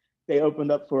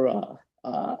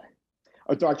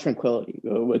A Dark Tranquility,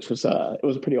 which was it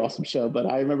was a pretty awesome show. But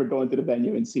I remember going to the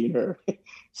venue and seeing her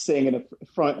sing in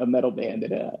front of a metal band,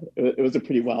 and it was a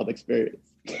pretty wild experience.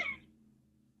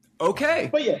 Okay,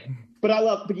 but I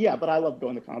love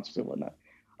going to concerts and whatnot.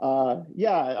 I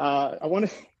want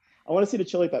to see the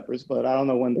Chili Peppers, but I don't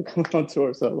know when they're coming on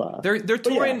tour. So they're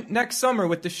touring next summer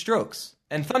with the Strokes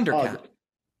and Thundercat.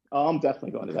 I'm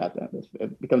definitely going to that then. If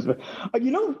it becomes, I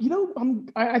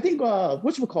think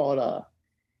whatchamacallit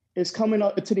is coming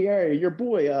up to the area. Your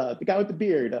boy, the guy with the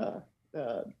beard.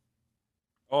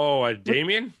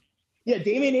 Damien? Yeah,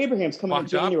 Damien Abraham's coming in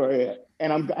January,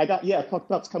 and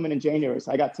Fucked Up's coming in January,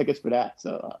 so I got tickets for that.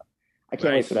 So I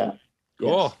can't wait for that. Cool.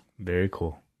 Yes. Very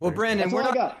cool. Well, Brandon,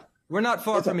 we're not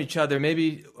far from each other.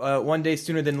 Maybe one day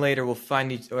sooner than later, we'll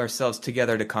find ourselves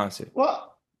together at a concert. Well,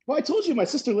 I told you my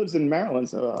sister lives in Maryland,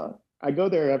 so I go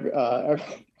there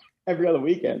every other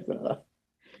weekend. So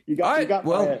you got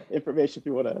my information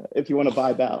if you want to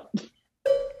vibe out.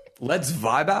 Let's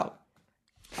vibe out.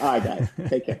 All right, guys.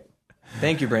 Take care.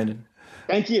 Thank you, Brandon.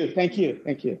 Thank you.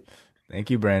 Thank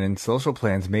you, Brandon. Social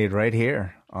plans made right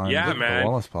here on the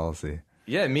Wallace Policy.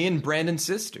 Yeah, me and Brandon's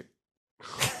sister.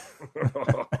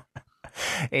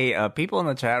 Hey, people in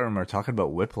the chat room are talking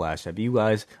about Whiplash. Have you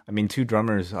guys? I mean, two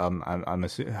drummers. I'm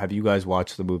assuming, have you guys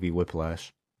watched the movie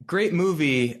Whiplash? Great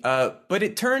movie, but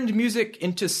it turned music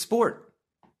into sport.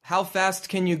 How fast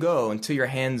can you go until your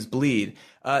hands bleed?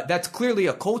 That's clearly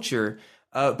a culture.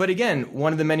 But again,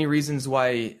 one of the many reasons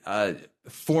why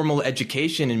formal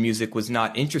education in music was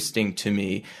not interesting to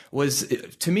me was,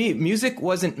 music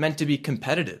wasn't meant to be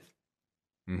competitive.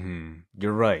 Mm-hmm.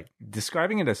 You're right.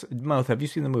 Describing it as Mouth. Have you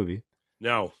seen the movie?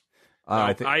 No.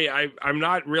 I'm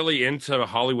not really into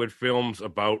Hollywood films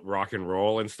about rock and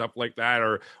roll and stuff like that,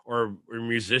 or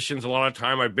musicians. A lot of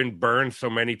time, I've been burned so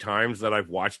many times that I've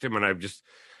watched him, and I've just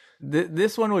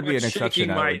this one would be an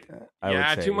exception. I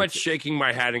would say. Too much shaking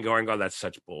my head and going, "Oh, that's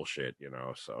such bullshit,"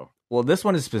 So, well, this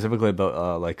one is specifically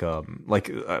about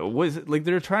was it like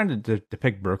they're trying to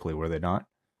depict Berkeley, were they not,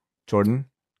 Jordan?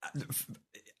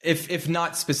 If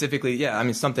not specifically, yeah, I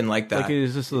mean something like that. Like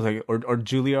is this like or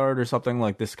Juilliard or something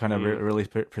like this kind of really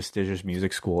prestigious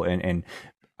music school, and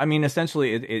I mean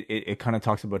essentially it kind of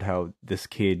talks about how this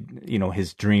kid,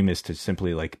 his dream is to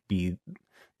simply like be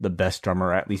the best drummer,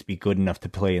 or at least be good enough to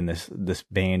play in this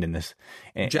band and this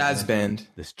jazz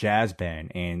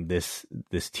band, and this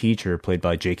teacher played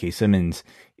by J.K. Simmons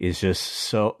is just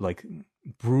so like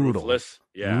brutal,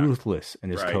 ruthless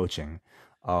in his coaching,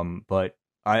 but.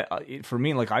 For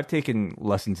me, like I've taken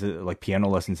lessons, like piano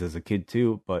lessons as a kid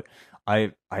too, but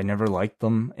I never liked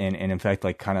them, and in fact,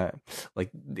 like kind of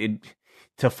like it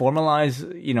to formalize,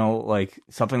 like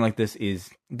something like this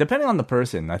is depending on the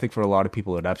person. I think for a lot of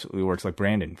people, it absolutely works. Like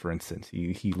Brandon, for instance,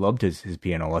 he loved his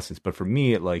piano lessons, but for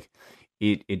me,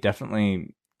 it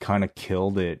definitely kind of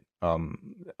killed it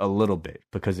a little bit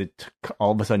because it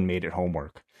all of a sudden made it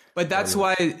homework. But that's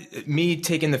why me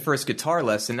taking the first guitar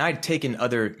lesson, I'd taken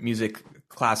other music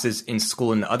classes in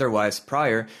school and otherwise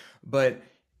prior. But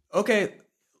okay,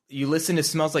 you listen to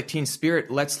Smells Like Teen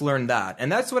Spirit, let's learn that.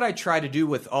 And that's what I try to do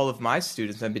with all of my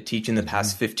students. I've been teaching the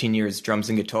past 15 years drums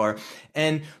and guitar.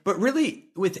 But really,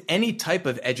 with any type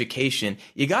of education,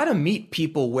 you got to meet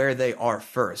people where they are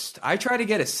first. I try to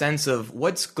get a sense of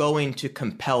what's going to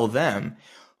compel them,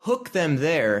 hook them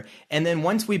there, and then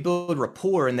once we build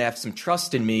rapport and they have some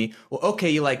trust in me, well,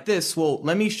 okay, you like this, well,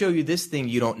 let me show you this thing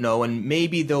you don't know, and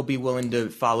maybe they'll be willing to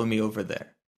follow me over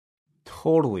there.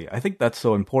 Totally. I think that's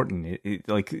so important.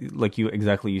 Like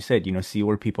you said, see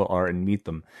where people are and meet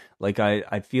them. Like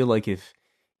I feel like if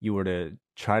you were to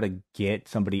try to get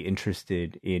somebody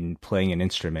interested in playing an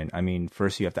instrument, I mean,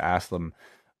 first you have to ask them,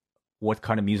 what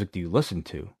kind of music do you listen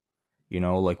to?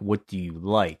 Like, what do you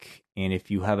like? And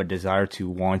if you have a desire to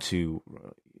want to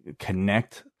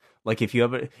connect, like if you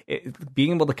have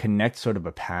being able to connect sort of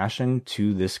a passion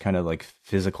to this kind of like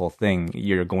physical thing,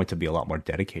 you're going to be a lot more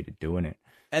dedicated doing it.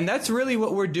 And that's really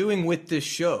what we're doing with this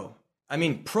show. I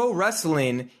mean, pro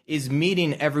wrestling is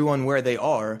meeting everyone where they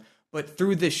are, but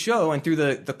through this show and through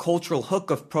the cultural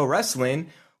hook of pro wrestling,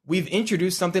 we've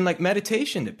introduced something like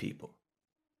meditation to people.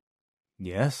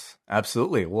 Yes,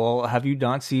 absolutely. Well, have you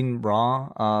not seen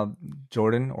Raw,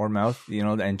 Jordan or Mouth,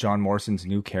 and John Morrison's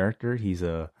new character?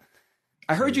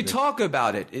 I heard you talk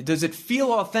about it. Does it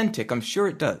feel authentic? I'm sure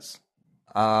it does.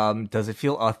 Does it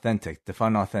feel authentic?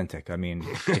 Define authentic. I mean,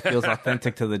 it feels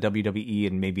authentic to the WWE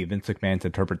and maybe Vince McMahon's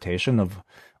interpretation of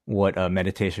what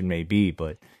meditation may be.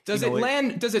 But does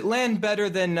it land better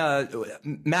than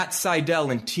Matt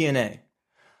Sydal in TNA?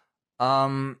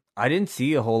 I didn't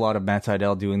see a whole lot of Matt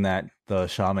Sydal doing the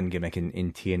shaman gimmick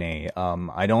in TNA.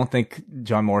 I don't think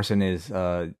John Morrison is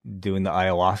doing the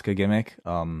ayahuasca gimmick.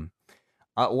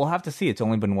 We'll have to see. It's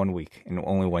only been 1 week and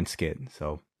only one skit,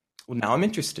 so. Well, now I'm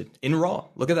interested in Raw.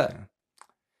 Look at that.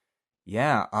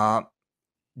 Yeah.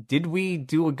 Did we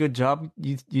do a good job,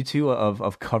 you two,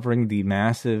 of covering the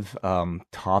massive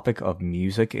topic of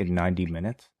music in 90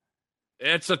 minutes?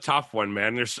 It's a tough one,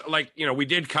 man. There's we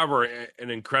did cover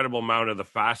an incredible amount of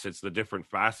the different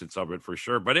facets of it for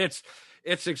sure, but it's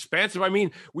expansive. I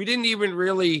mean, we didn't even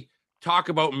really talk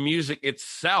about music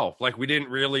itself. Like we didn't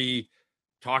really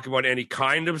talk about any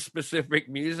kind of specific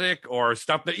music or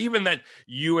stuff that you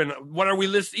and what are we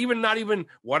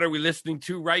listening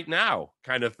to right now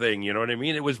kind of thing. You know what I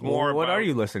mean? It was more. What are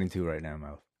you listening to right now,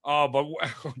 Mouth?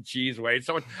 Geez, Wade.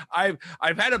 So I've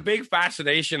had a big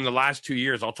fascination the last 2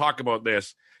 years. I'll talk about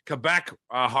this. Quebec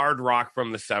hard rock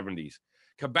from the 70s.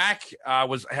 Quebec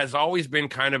has always been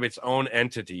kind of its own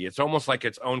entity. It's almost like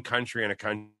its own country in a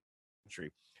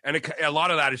country. And a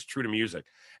lot of that is true to music.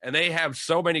 And they have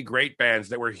so many great bands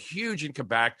that were huge in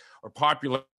Quebec or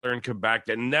popular in Quebec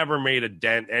that never made a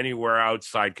dent anywhere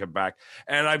outside Quebec.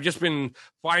 And I've just been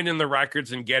finding the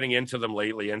records and getting into them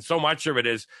lately. And so much of it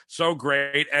is so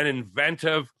great and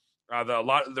inventive. A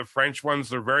lot of the French ones,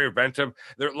 they're very inventive.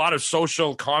 There's a lot of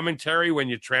social commentary when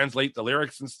you translate the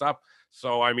lyrics and stuff.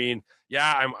 So, I mean,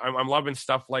 yeah, I'm loving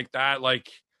stuff like that. Like,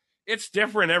 it's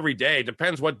different every day.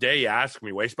 Depends what day you ask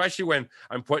me, especially when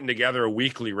I'm putting together a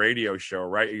weekly radio show,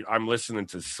 right? I'm listening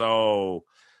to so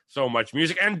much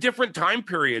music and different time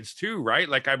periods too, right?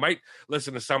 Like I might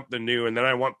listen to something new and then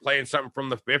I want playing something from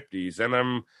the 50s and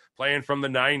I'm playing from the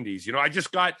 90s. I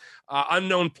just got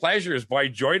Unknown Pleasures by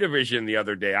Joy Division the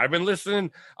other day. I've been listening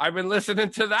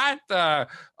to that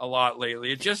a lot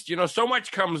lately. It just, so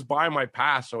much comes by my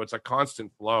path. So it's a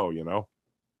constant flow,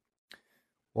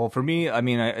 Well, for me, I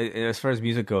mean, as far as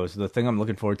music goes, the thing I'm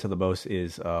looking forward to the most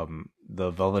is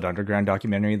the Velvet Underground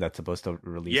documentary that's supposed to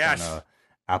release on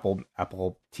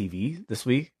Apple TV this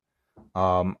week.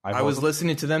 I was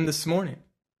listening to them this morning.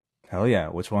 Hell yeah!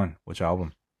 Which one? Which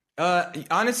album?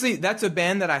 Honestly, that's a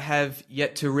band that I have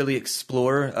yet to really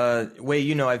explore.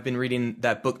 Wei, I've been reading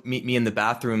that book, Meet Me in the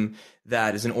Bathroom,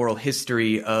 that is an oral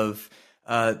history of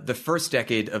the first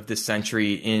decade of this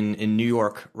century in New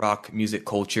York rock music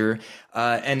culture.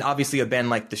 And obviously a band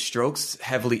like The Strokes,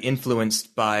 heavily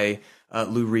influenced by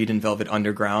Lou Reed and Velvet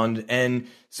Underground. And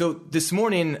so this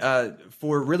morning,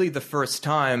 for really the first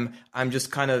time, I'm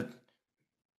just kind of,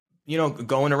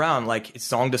 going around like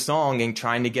song to song and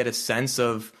trying to get a sense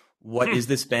of what is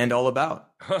this band all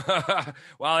about?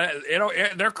 Well,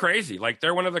 they're crazy. Like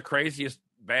they're one of the craziest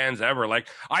bands ever. Like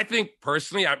I think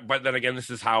personally, but then again, this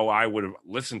is how I would have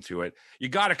listened to it. You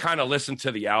got to kind of listen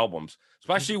to the albums,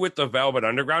 especially with the Velvet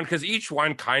Underground, because each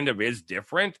one kind of is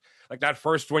different. Like that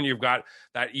first one, you've got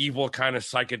that evil kind of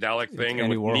psychedelic thing, and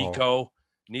with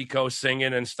Nico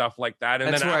singing and stuff like that.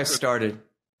 And that's where I started.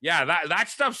 Yeah, that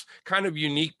stuff's kind of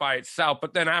unique by itself.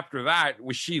 But then after that,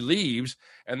 She Leaves,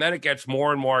 and then it gets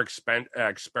more and more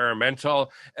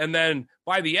experimental. And then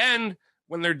by the end,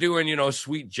 when they're doing, you know,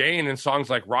 Sweet Jane and songs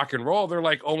like Rock and Roll, they're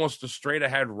like almost a straight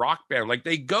ahead rock band. Like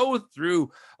they go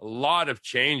through a lot of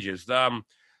changes. That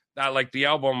like the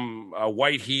album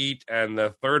White Heat and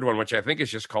the third one, which I think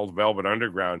is just called Velvet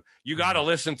Underground. You got to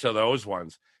listen to those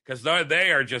ones because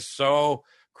they are just so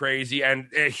crazy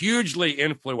and hugely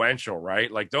influential,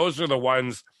 right? Like those are the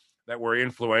ones that were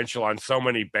influential on so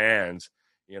many bands.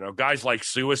 You know, guys like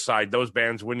Suicide, those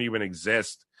bands wouldn't even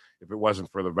exist if it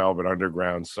wasn't for the Velvet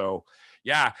Underground. So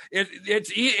yeah,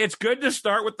 it's good to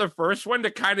start with the first one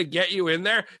to kind of get you in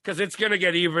there because it's going to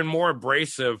get even more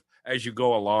abrasive as you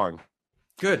go along.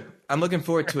 Good. I'm looking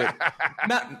forward to it.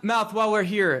 Mouth, while we're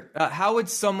here, how would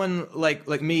someone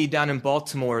like me down in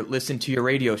Baltimore listen to your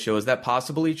radio show? Is that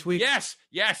possible each week? Yes,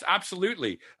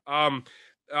 absolutely.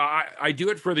 I do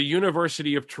it for the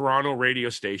University of Toronto radio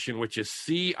station, which is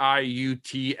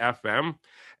CIUT-FM.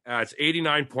 It's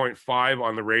 89.5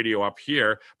 on the radio up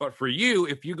here. But for you,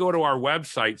 if you go to our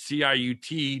website,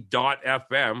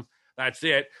 CIUT.FM, that's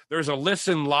it. There's a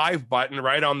listen live button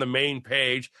right on the main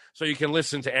page. So you can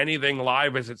listen to anything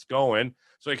live as it's going.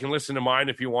 So you can listen to mine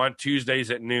if you want, Tuesdays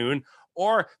at noon.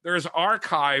 Or there's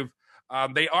archive.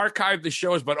 They archive the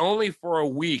shows, but only for a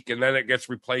week. And then it gets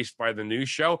replaced by the new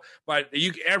show. But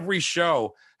every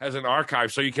show has an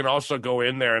archive. So you can also go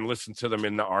in there and listen to them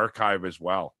in the archive as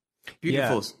well.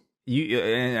 Beautiful. Yeah.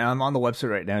 And I'm on the website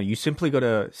right now. You simply go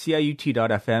to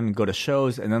CIUT.FM, go to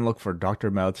shows, and then look for Dr.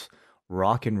 Mouth's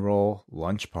Rock and Roll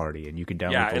Lunch Party, and you can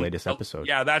download the latest episode.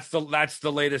 Yeah, that's the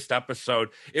latest episode.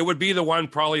 It would be the one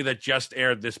probably that just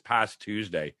aired this past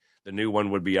Tuesday. The new one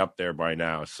would be up there by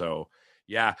now. So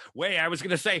yeah. Wait, I was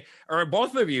going to say, or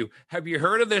both of you, have you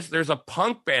heard of this? There's a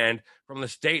punk band from the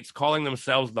States calling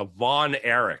themselves the Von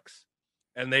Erichs,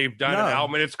 and they've done an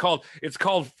album, and it's called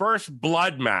First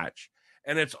Blood Match,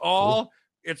 and it's all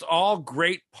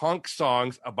great punk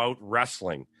songs about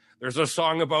wrestling. There's a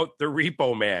song about the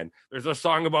Repo Man. There's a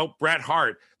song about Bret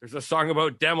Hart. There's a song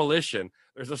about Demolition.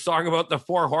 There's a song about the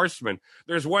Four Horsemen.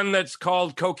 There's one that's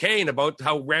called Cocaine, about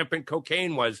how rampant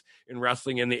cocaine was in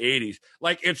wrestling in the 80s.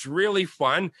 Like, it's really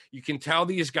fun. You can tell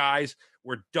these guys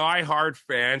were diehard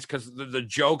fans because the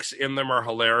jokes in them are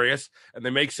hilarious, and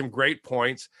they make some great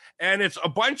points. And it's a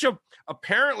bunch of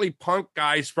apparently punk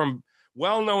guys from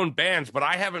well-known bands, but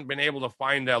I haven't been able to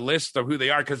find a list of who they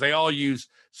are because they all use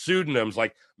pseudonyms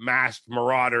like Masked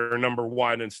Marauder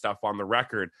 #1 and stuff on the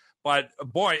record. But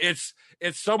boy, it's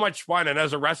so much fun. And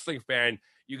as a wrestling fan,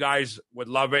 you guys would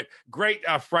love it. Great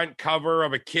front cover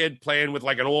of a kid playing with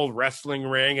like an old wrestling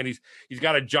ring, and he's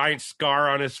got a giant scar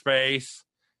on his face.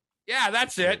 Yeah,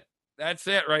 that's it. That's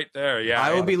it right there. Yeah,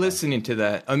 I will be listening to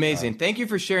that. Amazing. Thank you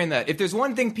for sharing that. If there's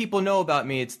one thing people know about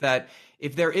me, it's that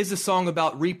if there is a song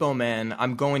about Repo Man,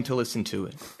 I'm going to listen to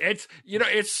it. It's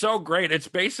so great. It's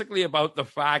basically about the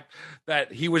fact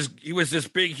that he was this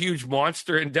big, huge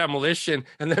monster in Demolition,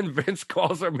 and then Vince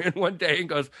calls him in one day and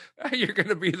goes, "You're going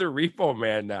to be the Repo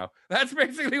Man now." That's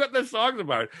basically what the song's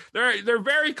about. They're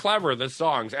very clever, the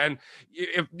songs, and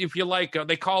if you like,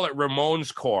 they call it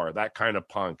Ramones core, that kind of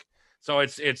punk. So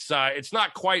it's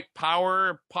not quite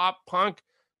power pop punk,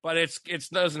 but it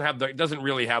doesn't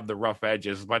really have the rough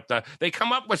edges. But they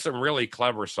come up with some really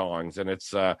clever songs, and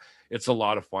it's a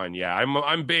lot of fun. Yeah,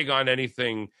 I'm big on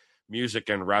anything music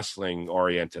and wrestling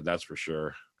oriented. That's for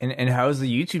sure. And how's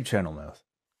the YouTube channel, Mouth?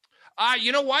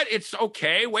 You know what? It's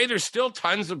okay. There's still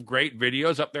tons of great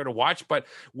videos up there to watch. But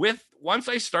once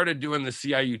I started doing the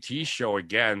CIUT show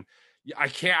again,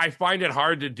 I find it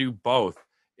hard to do both.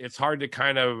 It's hard to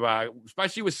kind of,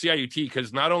 especially with CIUT,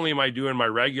 because not only am I doing my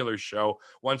regular show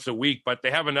once a week, but they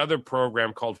have another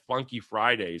program called Funky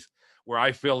Fridays, where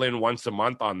I fill in once a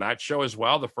month on that show as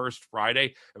well, the first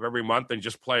Friday of every month, and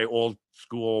just play old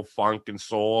school funk and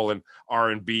soul and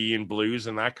R&B and blues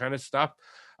and that kind of stuff.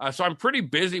 So I'm pretty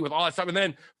busy with all that stuff. And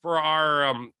then for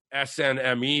our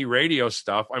SNME radio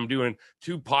stuff, I'm doing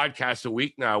 2 podcasts a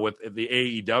week now with the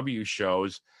AEW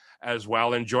shows as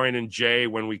well, and joining Jay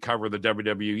when we cover the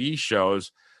WWE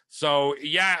shows. So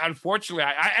yeah, unfortunately,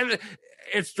 and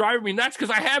it's driving me nuts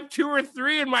because I have 2 or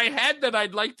 3 in my head that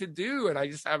I'd like to do, and I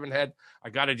just haven't had.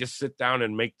 I got to just sit down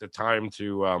and make the time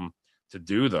to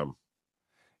do them.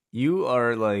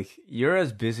 You're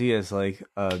as busy as like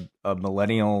a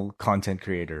millennial content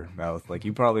creator, Mouth. Like,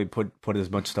 you probably put as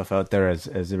much stuff out there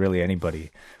as really anybody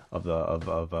of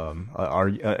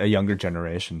a younger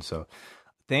generation. So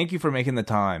thank you for making the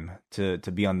time to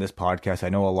be on this podcast. I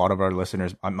know a lot of our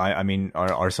listeners,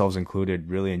 ourselves included,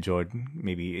 really enjoyed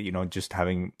maybe, just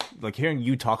hearing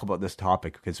you talk about this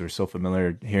topic, because we're so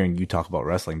familiar hearing you talk about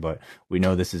wrestling, but we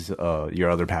know this is your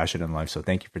other passion in life. So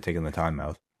thank you for taking the time,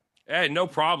 Mouth. Hey, no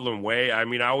problem, Wei. I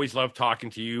mean, I always love talking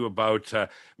to you about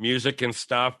music and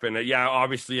stuff. And yeah,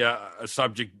 obviously a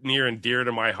subject near and dear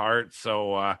to my heart.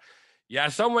 So, yeah,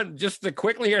 someone, just to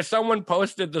quickly here, someone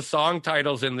posted the song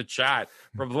titles in the chat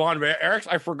from Vaughn. Eric,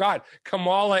 I forgot.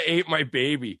 Kamala Ate My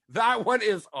Baby. That one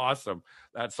is awesome.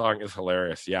 That song is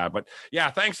hilarious. Yeah, but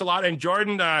yeah, thanks a lot. And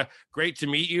Jordan, great to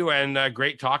meet you and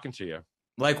great talking to you.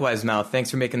 Likewise, Mal.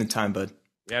 Thanks for making the time, bud.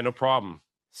 Yeah, no problem.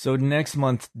 So next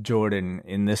month, Jordan,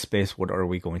 in this space, what are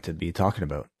we going to be talking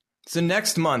about? So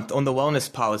next month on the wellness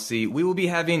policy, we will be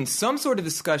having some sort of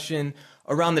discussion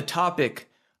around the topic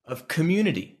of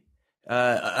community.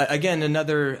 Again,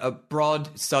 another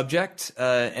broad subject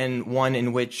and one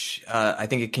in which I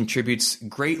think it contributes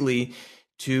greatly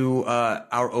to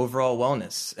our overall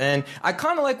wellness. And I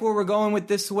kind of like where we're going with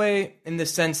this way in the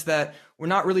sense that we're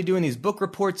not really doing these book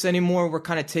reports anymore. We're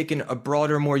kind of taking a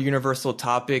broader, more universal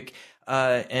topic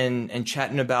and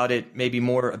chatting about it maybe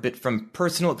more a bit from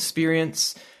personal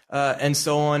experience and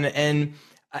so on. And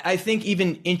I think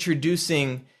even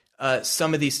introducing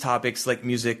some of these topics like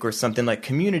music or something like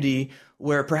community,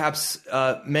 where perhaps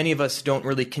many of us don't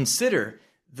really consider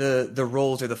the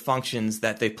roles or the functions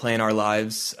that they play in our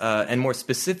lives, and more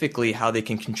specifically, how they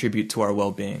can contribute to our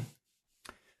well-being.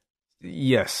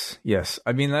 Yes.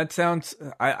 I mean, that sounds,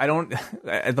 I don't,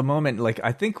 at the moment, like,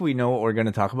 I think we know what we're going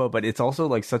to talk about, but it's also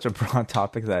like such a broad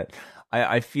topic that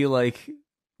I feel like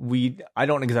I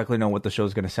don't exactly know what the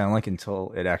show's going to sound like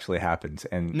until it actually happens.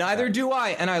 And neither do I.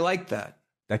 And I like that.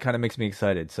 That kind of makes me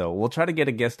excited. So we'll try to get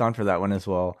a guest on for that one as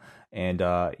well. And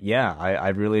yeah, I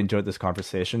really enjoyed this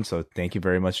conversation. So thank you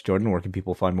very much, Jordan. Where can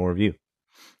people find more of you?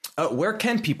 Where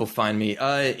can people find me?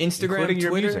 Instagram, including your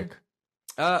Twitter. Music.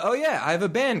 Oh yeah, I have a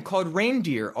band called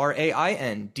Reindeer,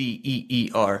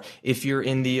 Raindeer. If you're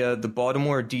in the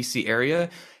Baltimore, DC area,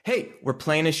 hey, we're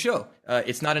playing a show.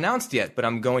 It's not announced yet, but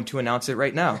I'm going to announce it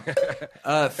right now.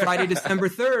 Friday, December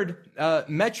 3rd,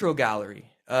 Metro Gallery.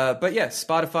 But yeah,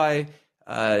 Spotify,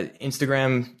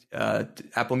 Instagram,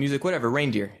 Apple Music, whatever,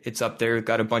 Reindeer. It's up there.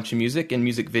 Got a bunch of music and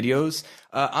music videos.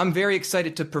 I'm very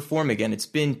excited to perform again. It's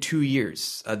been 2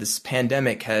 years. This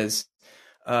pandemic has,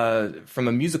 from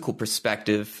a musical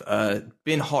perspective,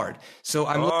 been hard. So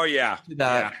I'm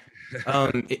that.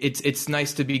 It's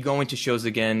nice to be going to shows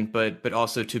again, but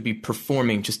also to be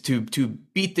performing, just to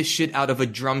beat the shit out of a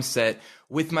drum set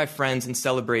with my friends in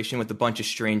celebration with a bunch of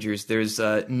strangers. There's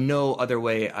no other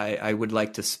way I would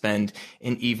like to spend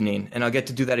an evening, and I'll get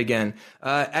to do that again.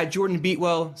 At Jordan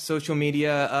Beatwell, social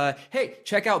media. Hey,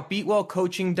 check out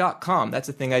beatwellcoaching.com. That's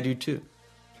a thing I do too.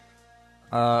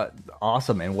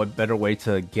 Awesome. And what better way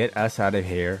to get us out of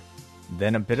here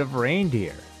than a bit of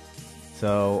Reindeer?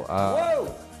 So,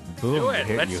 whoa! Boom. Do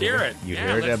it. Let's hear it. You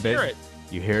hear it a bit.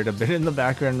 You hear it a bit in the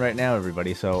background right now,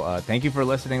 everybody. So thank you for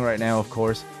listening right now, of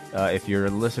course. If you're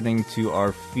listening to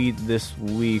our feed this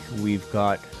week, we've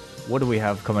got, what do we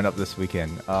have coming up this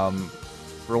weekend?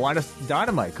 Rwanda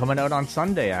Dynamite coming out on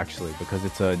Sunday, actually, because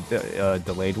it's a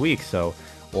delayed week. So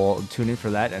we'll tune in for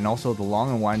that. And also The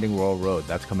Long and Winding Royal Road.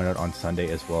 That's coming out on Sunday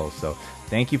as well. So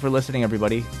thank you for listening,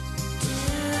 everybody.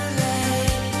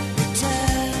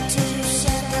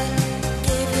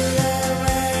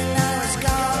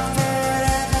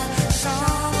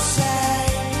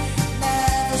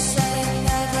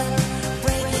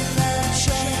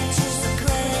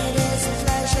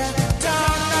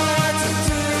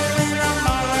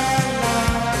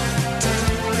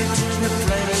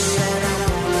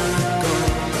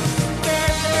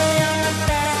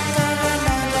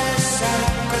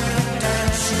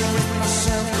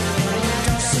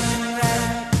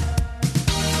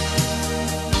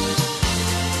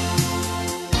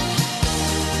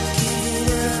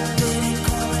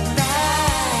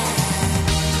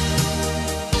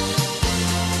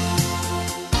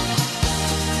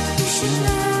 She